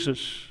for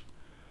Jesus.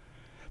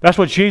 That's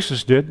what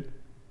Jesus did.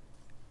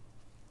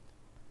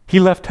 He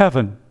left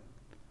heaven,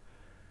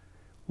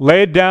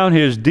 laid down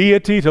his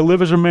deity to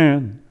live as a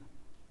man.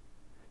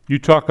 You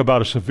talk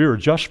about a severe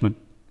adjustment.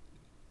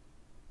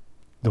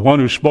 The one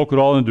who spoke it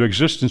all into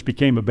existence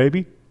became a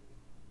baby,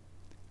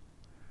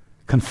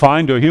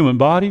 confined to a human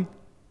body,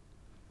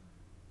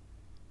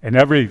 and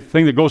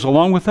everything that goes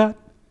along with that.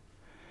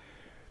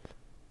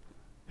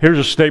 Here's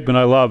a statement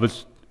I love. I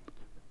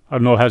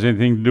don't know if it has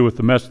anything to do with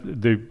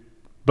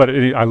but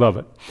I love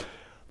it.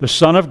 The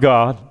Son of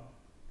God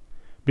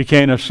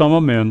became a son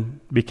of men,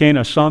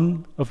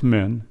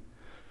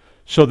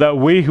 so that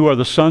we who are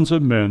the sons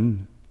of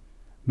men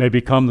may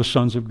become the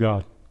sons of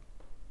God.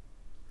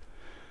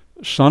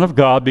 Son of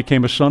God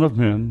became a son of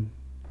men,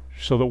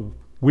 so that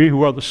we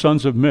who are the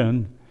sons of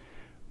men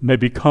may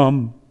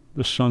become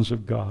the sons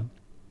of God.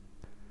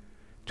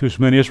 To as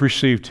many as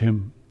received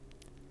him,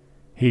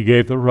 he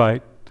gave the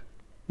right,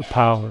 the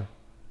power,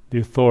 the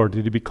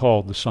authority to be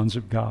called the sons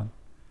of God.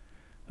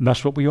 And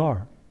that's what we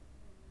are.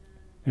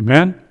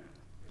 Amen?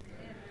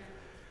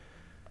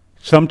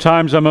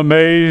 Sometimes I'm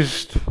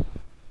amazed,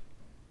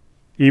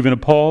 even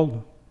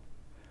appalled,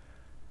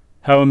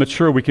 how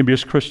immature we can be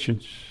as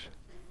Christians.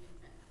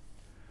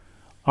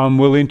 I'm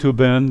willing to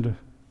bend,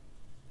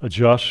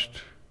 adjust.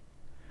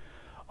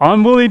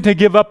 I'm willing to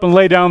give up and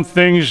lay down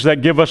things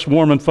that give us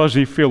warm and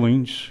fuzzy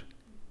feelings.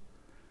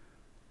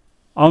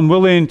 I'm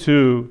willing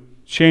to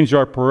change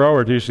our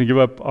priorities and give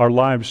up our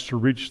lives to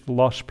reach the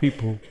lost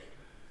people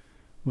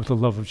with the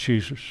love of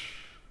Jesus.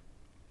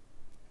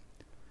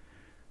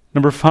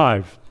 Number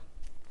 5,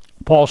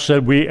 Paul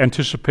said we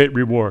anticipate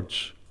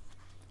rewards.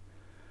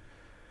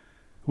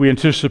 We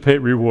anticipate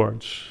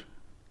rewards.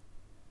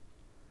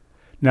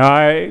 Now,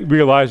 I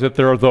realize that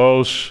there are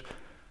those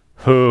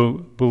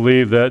who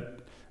believe that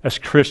as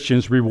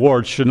Christians,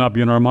 rewards should not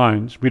be in our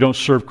minds. We don't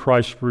serve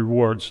Christ for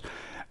rewards.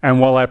 And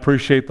while I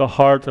appreciate the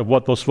heart of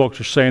what those folks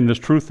are saying, the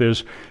truth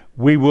is,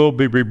 we will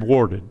be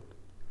rewarded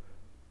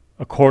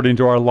according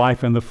to our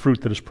life and the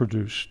fruit that is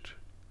produced.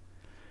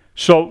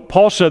 So,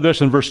 Paul said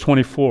this in verse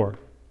 24.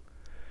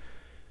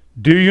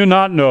 Do you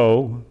not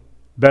know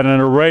that in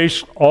a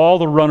race all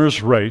the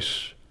runners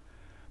race,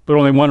 but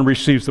only one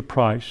receives the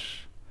prize?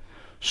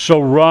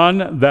 So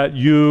run that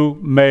you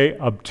may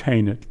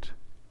obtain it.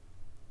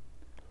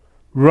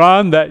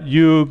 Run that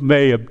you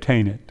may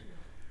obtain it.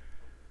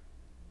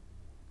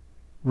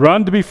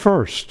 Run to be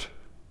first.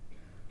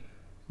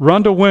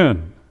 Run to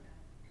win.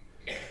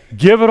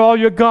 Give it all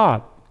you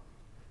got.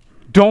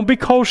 Don't be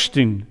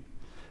coasting.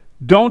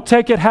 Don't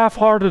take it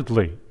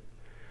half-heartedly.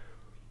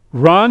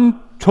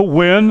 Run to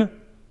win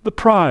the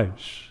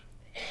prize.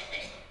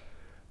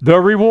 The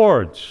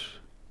rewards.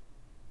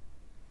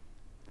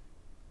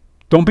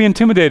 Don't be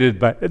intimidated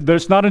by it.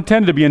 It's not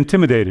intended to be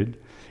intimidated.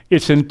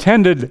 It's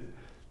intended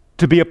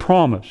to be a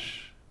promise.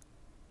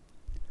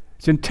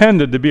 It's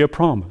intended to be a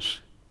promise.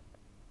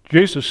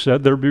 Jesus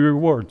said there'll be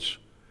rewards.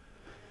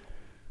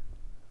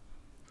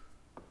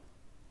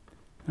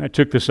 I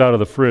took this out of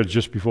the fridge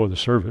just before the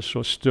service,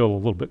 so it's still a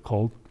little bit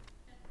cold.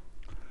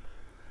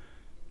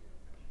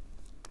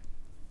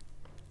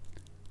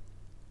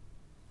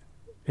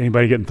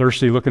 Anybody getting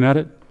thirsty looking at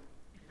it?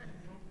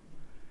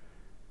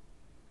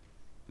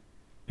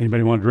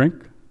 Anybody want a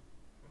drink?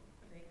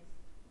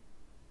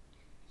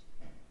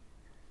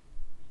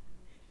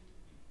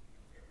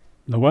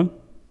 No one?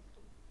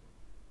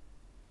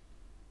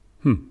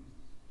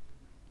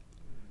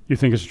 You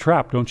think it's a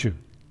trap, don't you?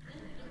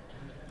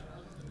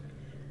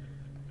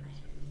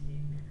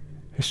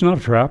 It's not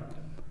a trap.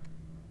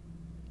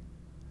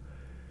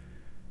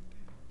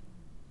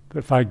 But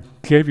if I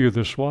gave you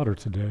this water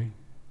today,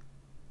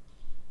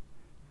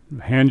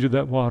 hand you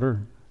that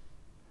water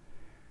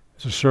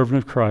as a servant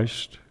of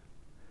Christ,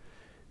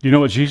 do you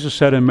know what Jesus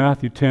said in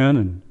Matthew 10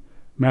 and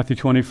Matthew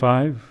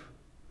 25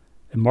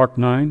 and Mark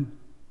 9?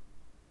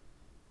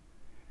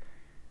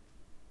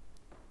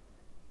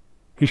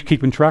 He's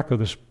keeping track of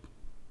this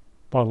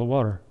bottle of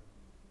water.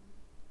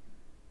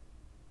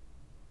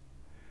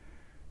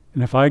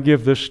 And if I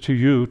give this to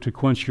you to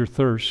quench your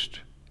thirst,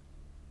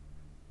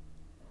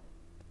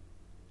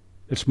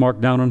 it's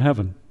marked down in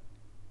heaven.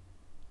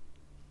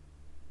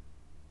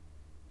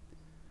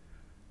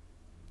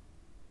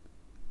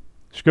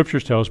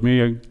 Scriptures tells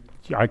me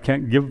I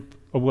can't give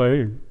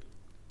away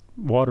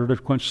water to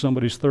quench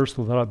somebody's thirst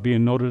without it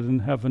being noted in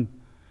heaven.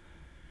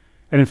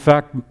 And in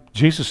fact,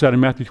 Jesus said in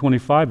Matthew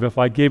 25, if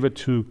I gave it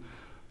to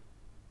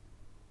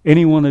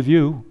any one of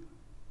you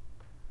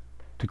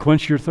to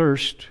quench your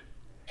thirst,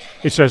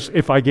 it says,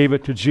 if I gave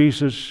it to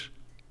Jesus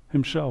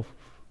himself.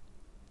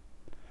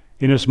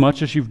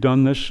 Inasmuch as you've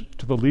done this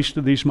to the least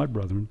of these, my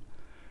brethren,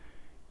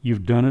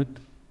 you've done it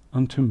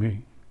unto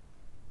me.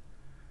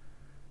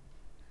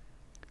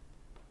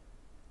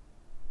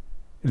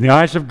 In the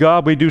eyes of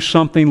God, we do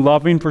something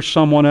loving for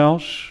someone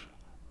else,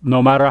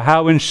 no matter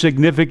how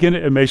insignificant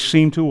it may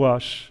seem to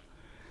us.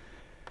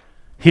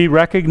 He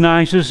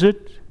recognizes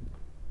it,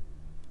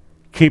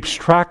 keeps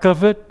track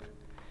of it,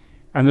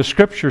 and the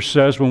Scripture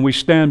says when we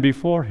stand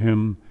before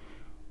Him,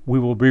 we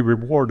will be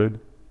rewarded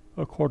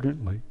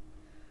accordingly.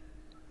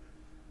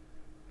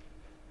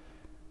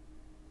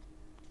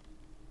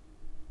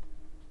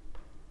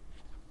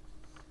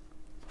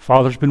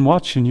 Father's been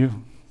watching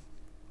you.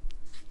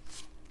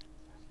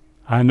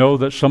 I know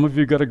that some of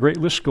you got a great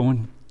list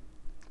going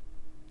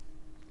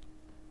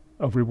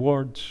of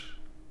rewards.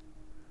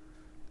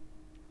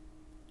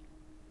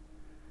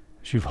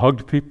 As you've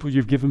hugged people,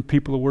 you've given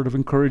people a word of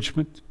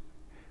encouragement.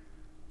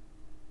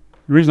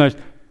 The reason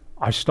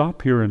I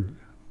stop here and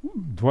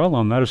dwell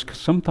on that is because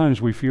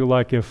sometimes we feel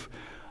like if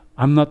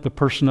I'm not the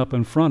person up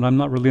in front, I'm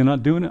not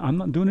doing it. I'm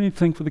not doing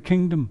anything for the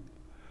kingdom.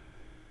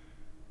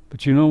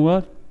 But you know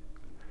what?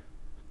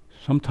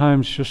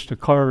 Sometimes just a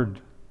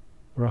card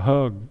or a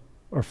hug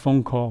or a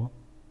phone call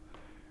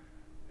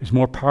is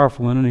more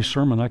powerful than any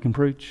sermon I can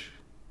preach.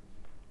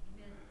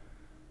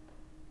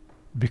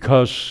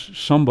 Because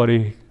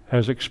somebody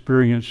has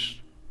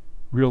experienced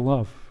real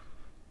love.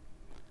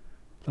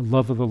 The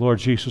love of the Lord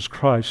Jesus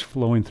Christ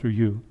flowing through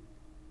you.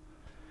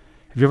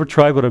 Have you ever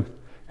tried to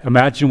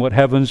imagine what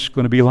heaven's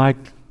going to be like?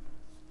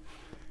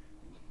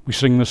 We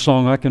sing the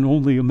song, I can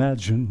only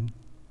imagine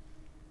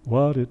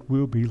what it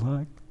will be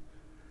like.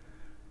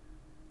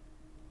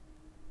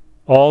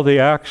 All the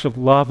acts of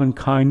love and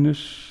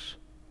kindness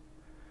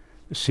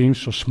that seem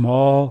so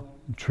small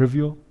and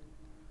trivial.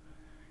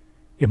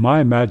 In my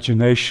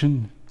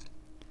imagination,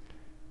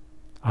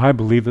 I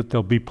believe that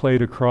they'll be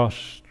played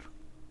across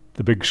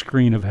the big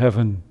screen of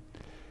heaven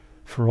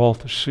for all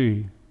to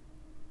see.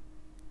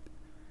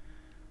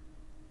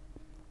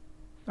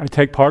 I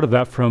take part of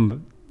that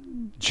from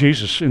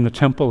Jesus in the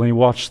temple, and he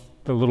watched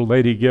the little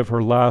lady give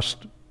her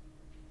last,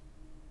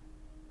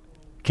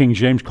 King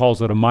James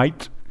calls it a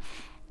mite.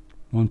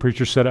 One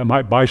preacher said it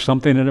might buy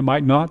something and it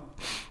might not.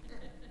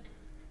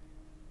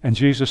 And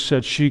Jesus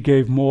said she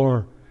gave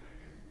more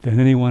than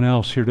anyone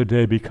else here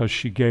today because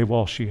she gave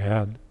all she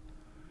had.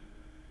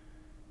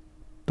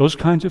 Those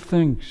kinds of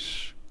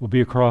things will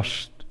be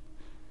across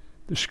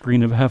the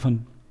screen of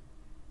heaven.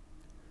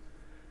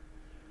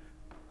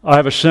 I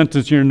have a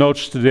sentence in your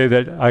notes today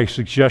that I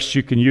suggest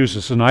you can use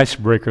as an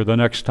icebreaker the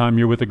next time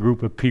you're with a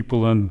group of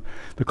people and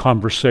the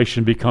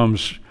conversation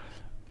becomes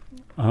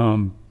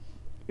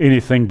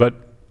anything but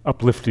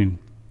uplifting.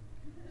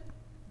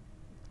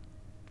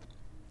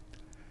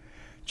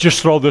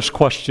 Just throw this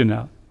question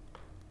out,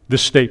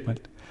 this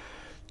statement.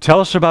 Tell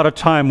us about a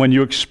time when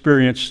you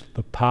experienced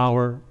the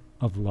power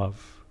of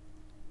love,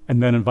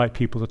 and then invite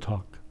people to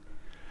talk.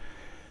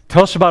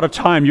 Tell us about a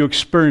time you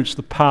experienced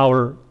the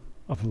power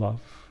of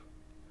love.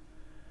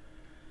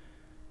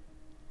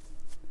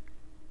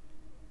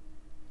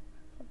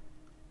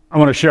 I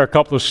want to share a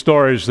couple of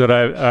stories that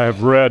I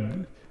have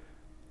read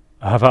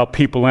of how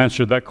people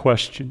answered that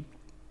question.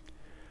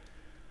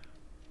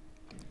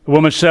 The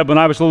woman said, when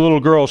I was a little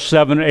girl,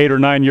 7, 8, or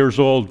 9 years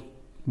old,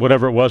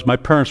 whatever it was, my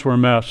parents were a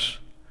mess.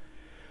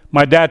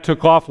 My dad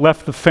took off,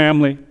 left the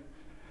family.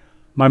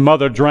 My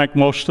mother drank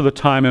most of the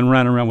time and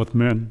ran around with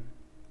men.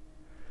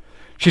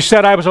 She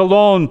said I was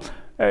alone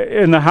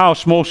in the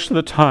house most of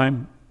the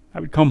time.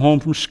 I would come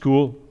home from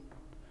school.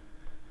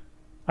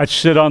 I'd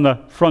sit on the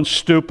front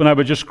stoop and I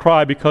would just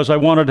cry because I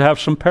wanted to have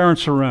some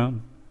parents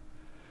around.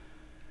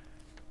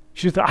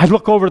 She said, I'd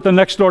look over at the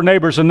next door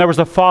neighbors and there was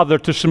a father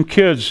to some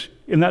kids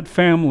in that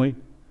family.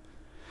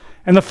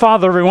 And the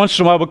father every once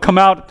in a while would come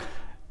out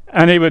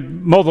and he would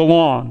mow the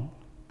lawn.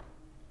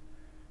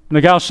 And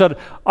the gal said,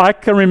 I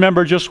can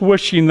remember just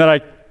wishing that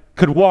I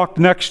could walk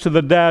next to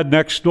the dad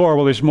next door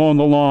while he's mowing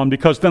the lawn,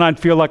 because then I'd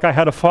feel like I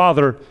had a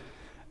father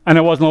and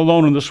I wasn't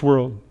alone in this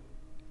world.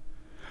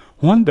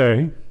 One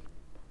day,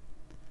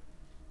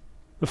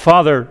 the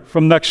father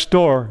from next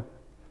door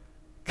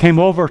came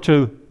over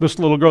to this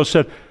little girl and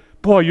said,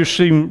 boy, you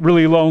seem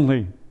really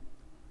lonely.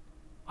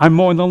 I'm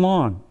mowing the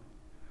lawn.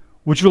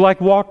 Would you like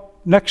to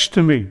walk next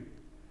to me?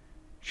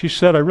 She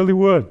said, I really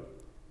would.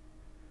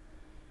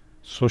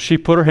 So she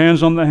put her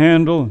hands on the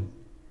handle,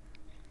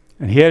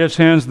 and he had his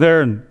hands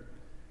there, and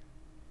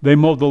they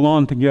mowed the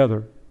lawn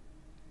together.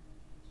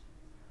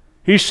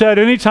 He said,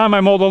 anytime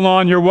I mow the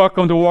lawn, you're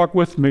welcome to walk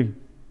with me.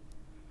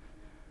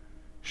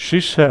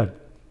 She said,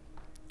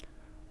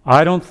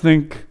 I don't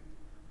think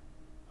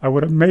I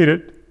would have made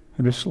it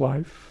in this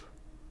life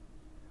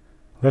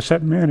unless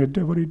that man had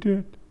done what he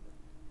did.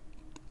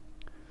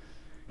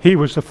 He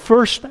was the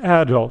first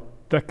adult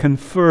that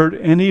conferred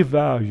any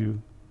value,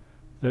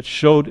 that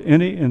showed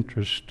any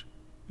interest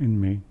in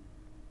me.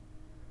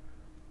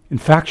 In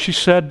fact, she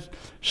said,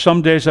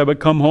 some days I would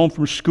come home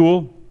from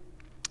school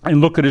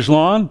and look at his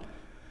lawn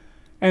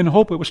and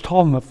hope it was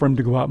tall enough for him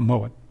to go out and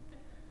mow it.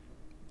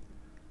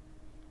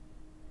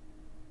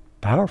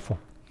 Powerful.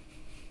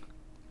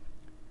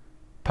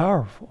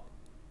 Powerful.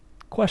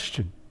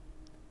 Question.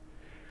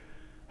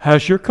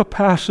 Has your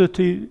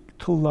capacity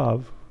to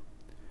love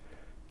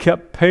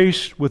kept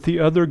pace with the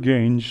other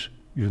gains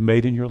you've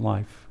made in your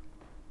life?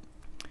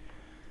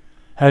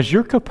 Has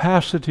your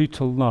capacity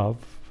to love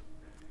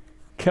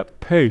kept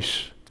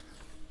pace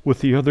with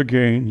the other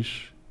gains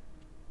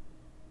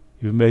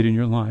you've made in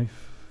your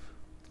life?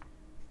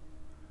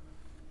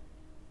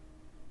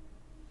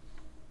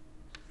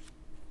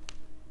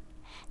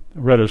 I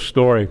read a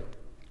story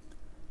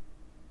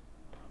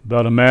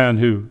about a man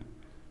who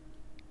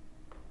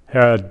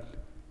had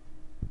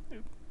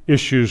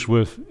issues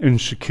with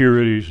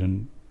insecurities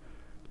and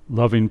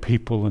loving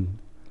people, and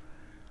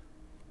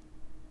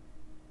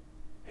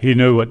he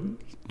knew what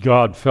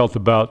God felt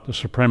about the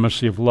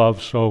supremacy of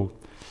love, so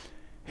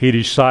he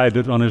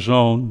decided on his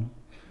own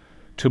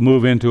to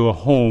move into a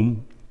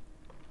home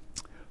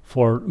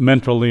for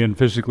mentally and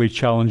physically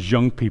challenged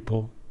young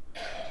people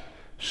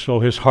so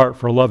his heart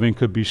for loving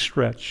could be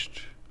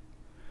stretched.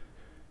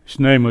 His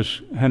name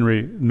was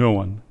Henry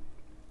Nouwen.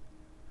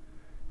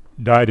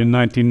 Died in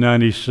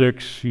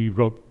 1996. He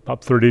wrote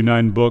about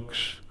 39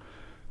 books.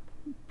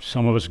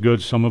 Some of us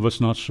good, some of us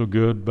not so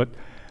good.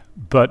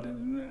 But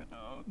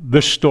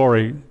this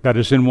story that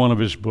is in one of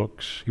his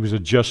books, he was a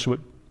Jesuit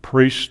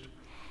priest,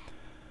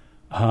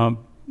 and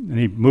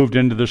he moved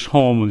into this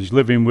home, and he's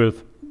living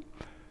with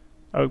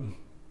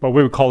what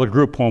we would call a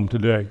group home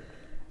today.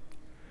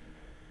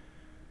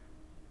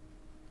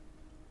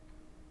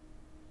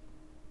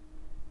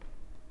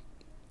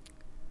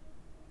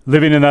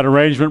 Living in that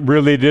arrangement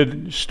really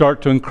did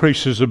start to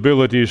increase his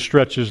ability to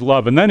stretch his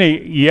love. And then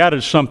he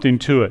added something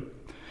to it.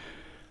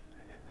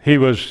 He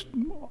was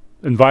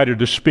invited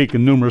to speak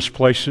in numerous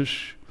places.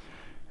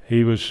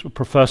 He was a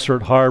professor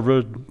at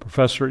Harvard,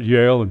 professor at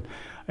Yale,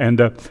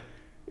 and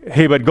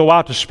he would go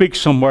out to speak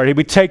somewhere. He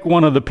would take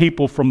one of the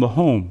people from the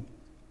home,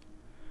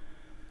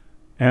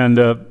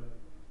 and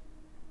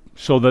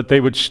so that he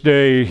would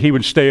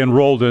stay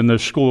enrolled in the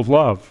School of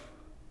Love.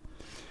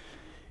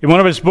 In one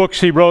of his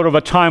books, he wrote of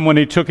a time when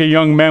he took a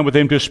young man with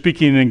him to a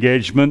speaking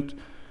engagement,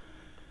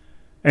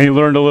 and he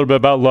learned a little bit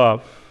about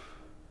love.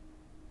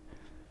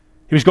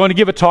 He was going to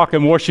give a talk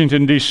in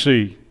Washington,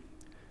 D.C.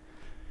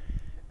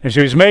 As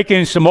he was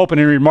making some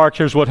opening remarks,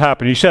 here's what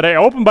happened. He said, I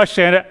opened by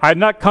saying I had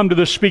not come to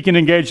this speaking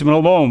engagement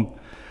alone,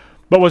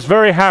 but was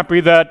very happy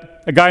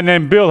that a guy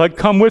named Bill had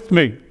come with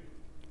me.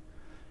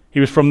 He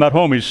was from that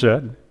home, he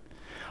said.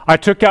 I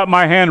took out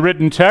my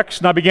handwritten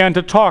text and I began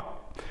to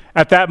talk.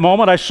 At that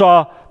moment, I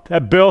saw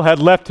that Bill had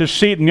left his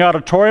seat in the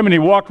auditorium, and he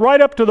walked right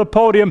up to the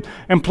podium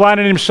and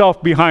planted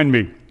himself behind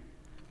me.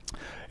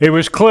 It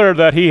was clear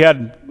that he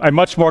had a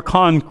much more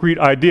concrete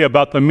idea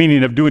about the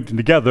meaning of doing it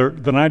together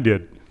than I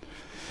did.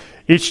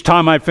 Each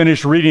time I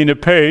finished reading a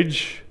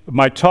page of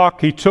my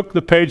talk, he took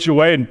the page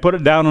away and put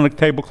it down on a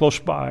table close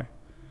by.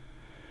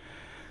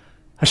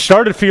 I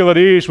started to feel at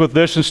ease with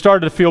this and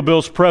started to feel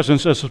Bill's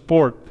presence as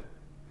support.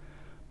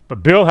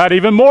 But Bill had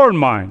even more in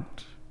mind.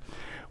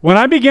 When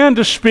I began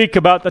to speak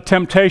about the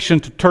temptation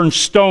to turn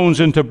stones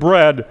into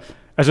bread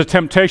as a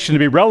temptation to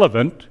be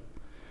relevant,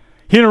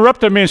 he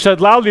interrupted me and said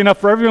loudly enough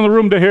for everyone in the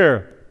room to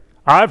hear,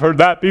 "I've heard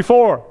that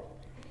before."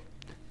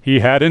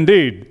 He had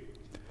indeed.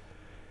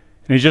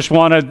 And he just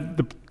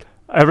wanted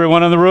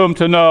everyone in the room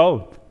to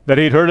know that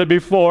he'd heard it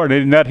before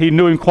and that he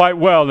knew him quite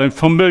well and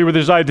familiar with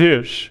his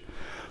ideas.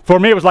 For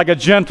me, it was like a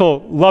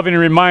gentle, loving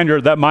reminder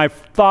that my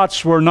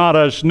thoughts were not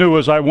as new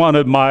as I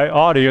wanted my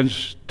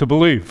audience to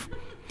believe.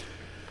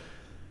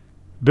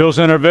 Bill's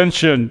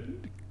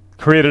intervention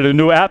created a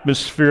new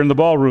atmosphere in the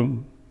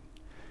ballroom.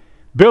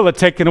 Bill had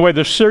taken away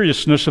the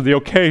seriousness of the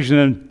occasion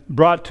and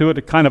brought to it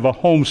a kind of a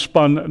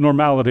homespun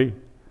normality.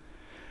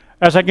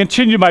 As I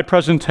continued my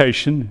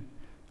presentation,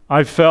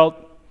 I felt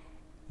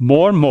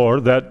more and more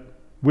that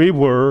we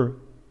were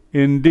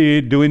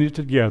indeed doing it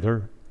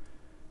together,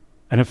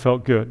 and it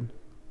felt good.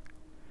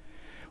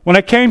 When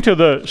I came to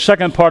the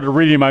second part of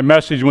reading my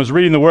message and was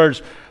reading the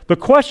words, the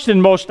question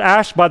most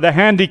asked by the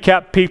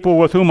handicapped people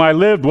with whom I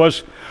lived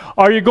was,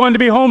 "Are you going to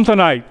be home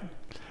tonight?"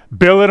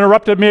 Bill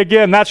interrupted me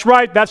again. "That's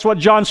right, that's what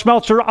John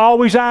Smeltzer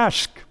always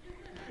asks."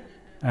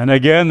 And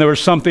again, there was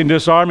something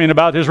disarming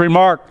about his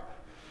remark.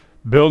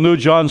 Bill knew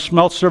John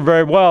Smeltzer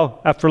very well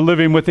after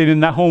living with him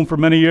in that home for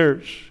many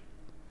years.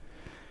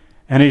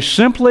 And he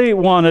simply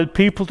wanted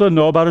people to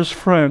know about his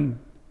friend.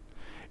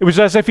 It was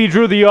as if he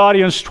drew the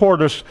audience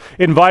toward us,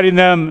 inviting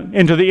them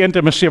into the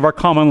intimacy of our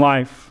common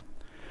life.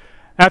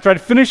 After I'd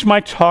finished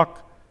my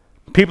talk,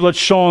 people had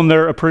shown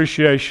their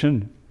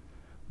appreciation.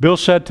 Bill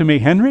said to me,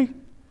 "Henry,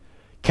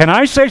 can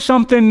I say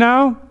something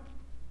now?"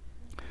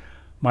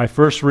 My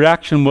first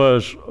reaction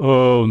was,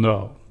 "Oh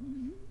no,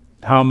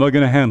 how am I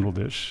going to handle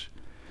this?"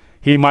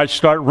 He might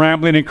start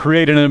rambling and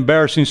create an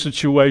embarrassing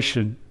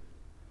situation.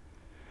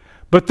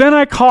 But then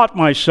I caught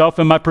myself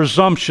in my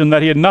presumption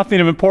that he had nothing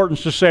of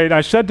importance to say, and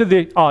I said to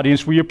the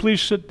audience, "Will you please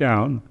sit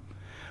down?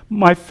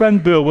 My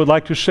friend Bill would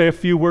like to say a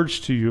few words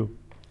to you."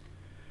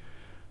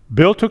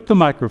 Bill took the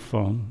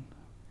microphone,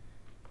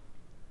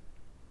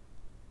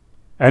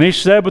 and he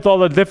said, with all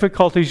the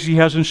difficulties he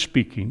has in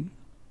speaking,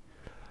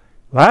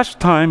 "Last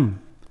time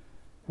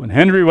when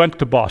Henry went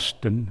to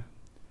Boston,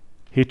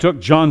 he took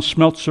John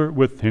Smeltzer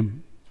with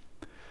him.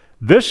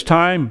 This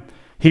time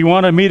he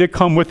wanted me to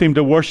come with him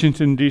to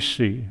Washington,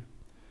 D.C.,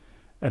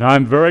 and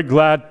I'm very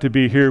glad to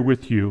be here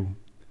with you.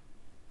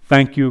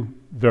 Thank you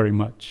very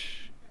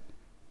much."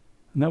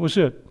 And that was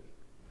it.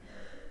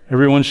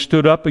 Everyone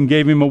stood up and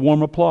gave him a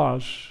warm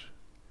applause.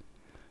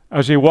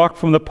 As he walked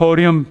from the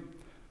podium,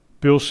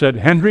 Bill said,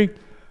 "Henry,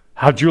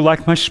 how'd you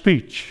like my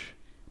speech?"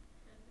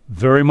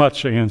 "Very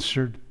much," I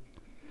answered.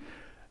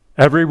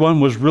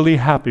 "Everyone was really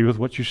happy with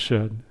what you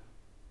said."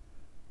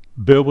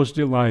 Bill was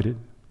delighted.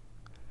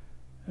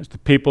 As the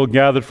people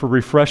gathered for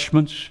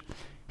refreshments,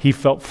 he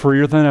felt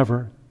freer than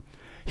ever.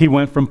 He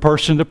went from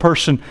person to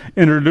person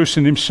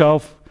introducing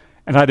himself,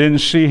 and I didn't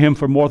see him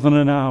for more than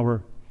an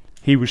hour.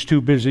 He was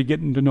too busy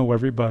getting to know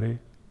everybody.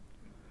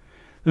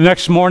 The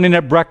next morning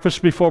at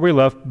breakfast before we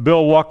left,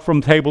 Bill walked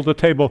from table to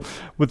table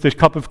with a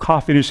cup of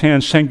coffee in his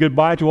hand, saying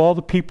goodbye to all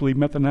the people he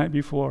met the night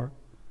before.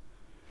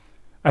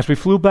 As we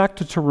flew back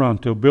to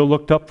Toronto, Bill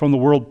looked up from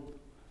the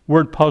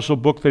word puzzle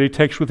book that he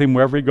takes with him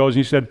wherever he goes,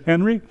 and he said,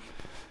 "Henry,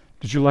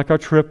 did you like our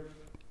trip?"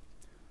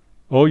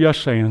 "Oh,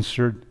 yes," I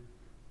answered.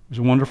 "It was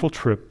a wonderful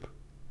trip.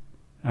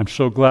 I'm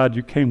so glad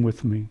you came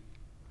with me."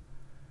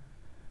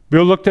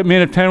 Bill looked at me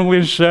attentively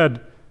and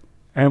said,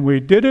 "And we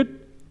did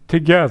it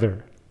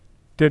together,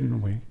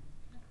 didn't we?"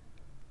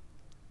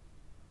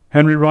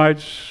 Henry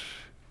writes,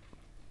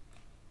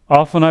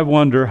 "Often I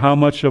wonder how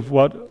much of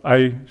what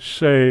I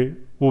say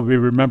will be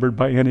remembered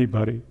by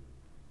anybody.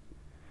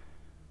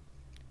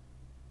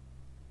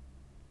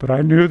 But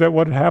I knew that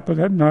what happened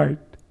that night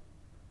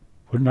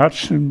would not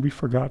soon be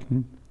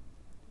forgotten."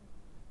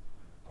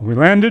 When we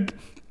landed,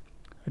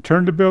 I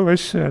turned to Bill, I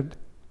said,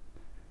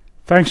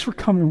 "Thanks for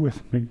coming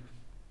with me. It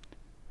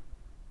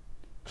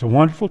was a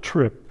wonderful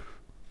trip.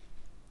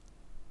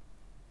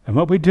 And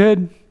what we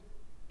did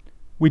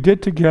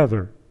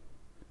together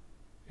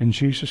in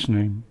Jesus'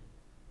 name."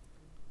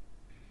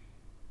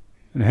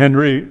 And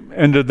Henry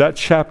ended that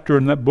chapter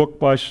in that book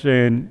by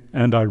saying,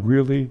 "And I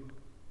really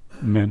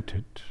meant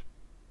it."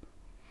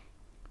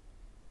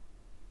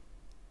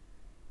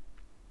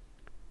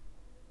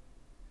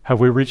 Have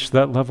we reached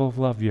that level of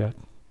love yet?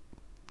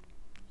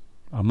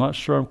 I'm not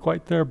sure I'm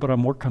quite there, but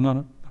I'm working on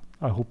it.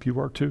 I hope you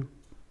are too.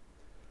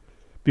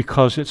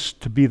 Because it's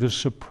to be the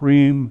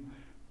supreme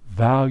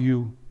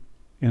value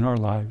in our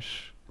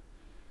lives.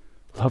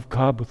 Love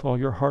God with all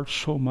your heart,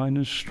 soul, mind,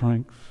 and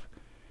strength.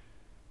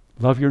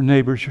 Love your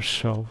neighbors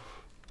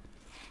yourself.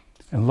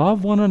 And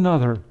love one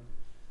another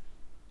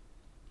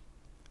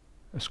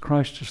as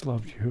Christ has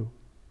loved you.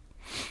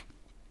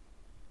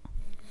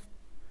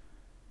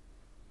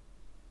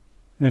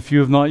 And if you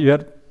have not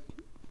yet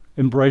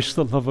embraced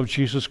the love of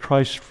Jesus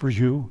Christ for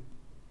you,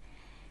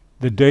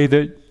 the day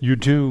that you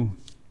do,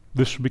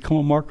 this will become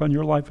a mark on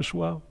your life as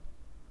well.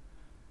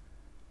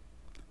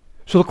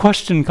 So the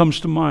question comes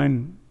to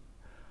mind,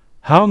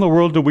 How in the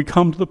world do we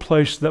come to the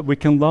place that we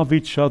can love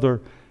each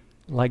other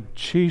like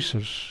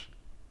Jesus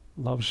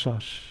loves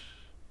us?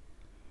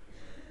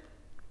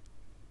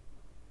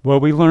 Well,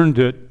 we learned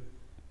it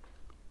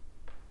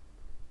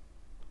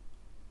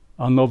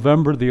on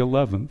November the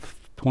 11th,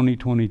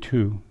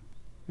 2022,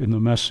 in the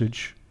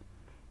message.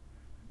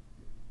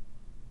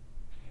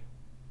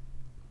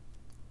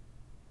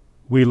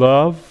 We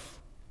love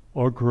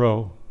or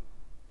grow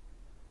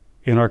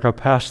in our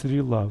capacity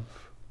to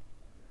love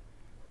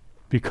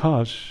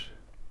because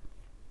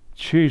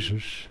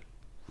Jesus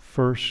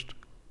first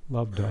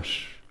loved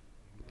us.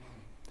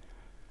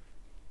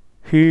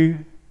 He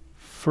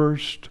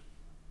first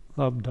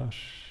loved us.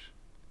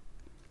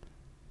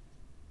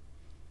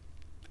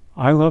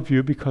 I love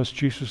you because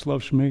Jesus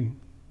loves me.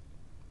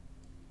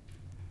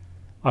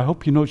 I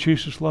hope you know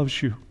Jesus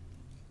loves you.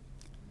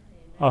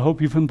 I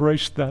hope you've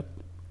embraced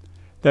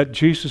that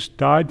Jesus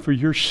died for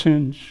your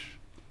sins.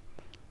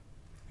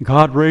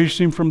 God raised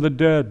him from the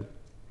dead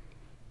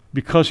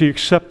because he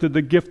accepted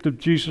the gift of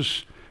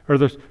Jesus, or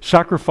the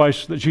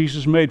sacrifice that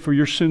Jesus made for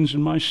your sins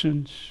and my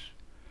sins.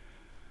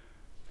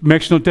 It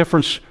makes no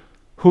difference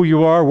who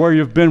you are, where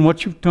you've been,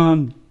 what you've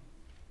done.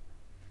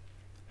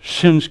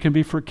 Sins can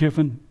be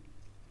forgiven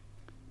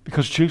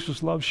because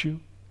Jesus loves you.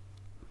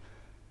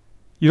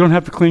 You don't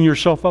have to clean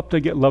yourself up to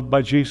get loved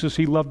by Jesus.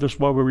 He loved us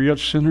while we were yet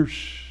sinners.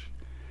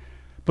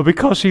 But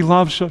because he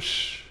loves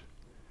us,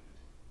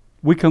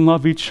 we can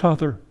love each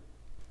other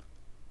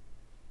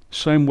the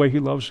same way he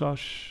loves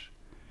us.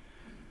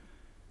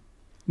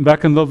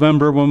 Back in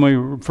November when we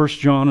were 1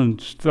 John and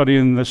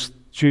studying this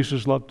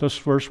Jesus loved us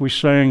verse, we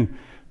sang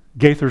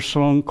Gaither's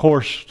song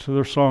chorus to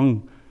their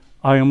song,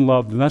 I Am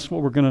Loved. And that's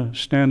what we're going to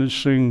stand and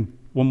sing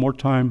one more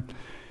time.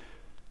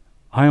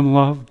 I am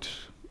loved.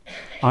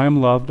 I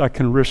am loved. I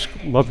can risk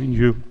loving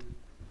you.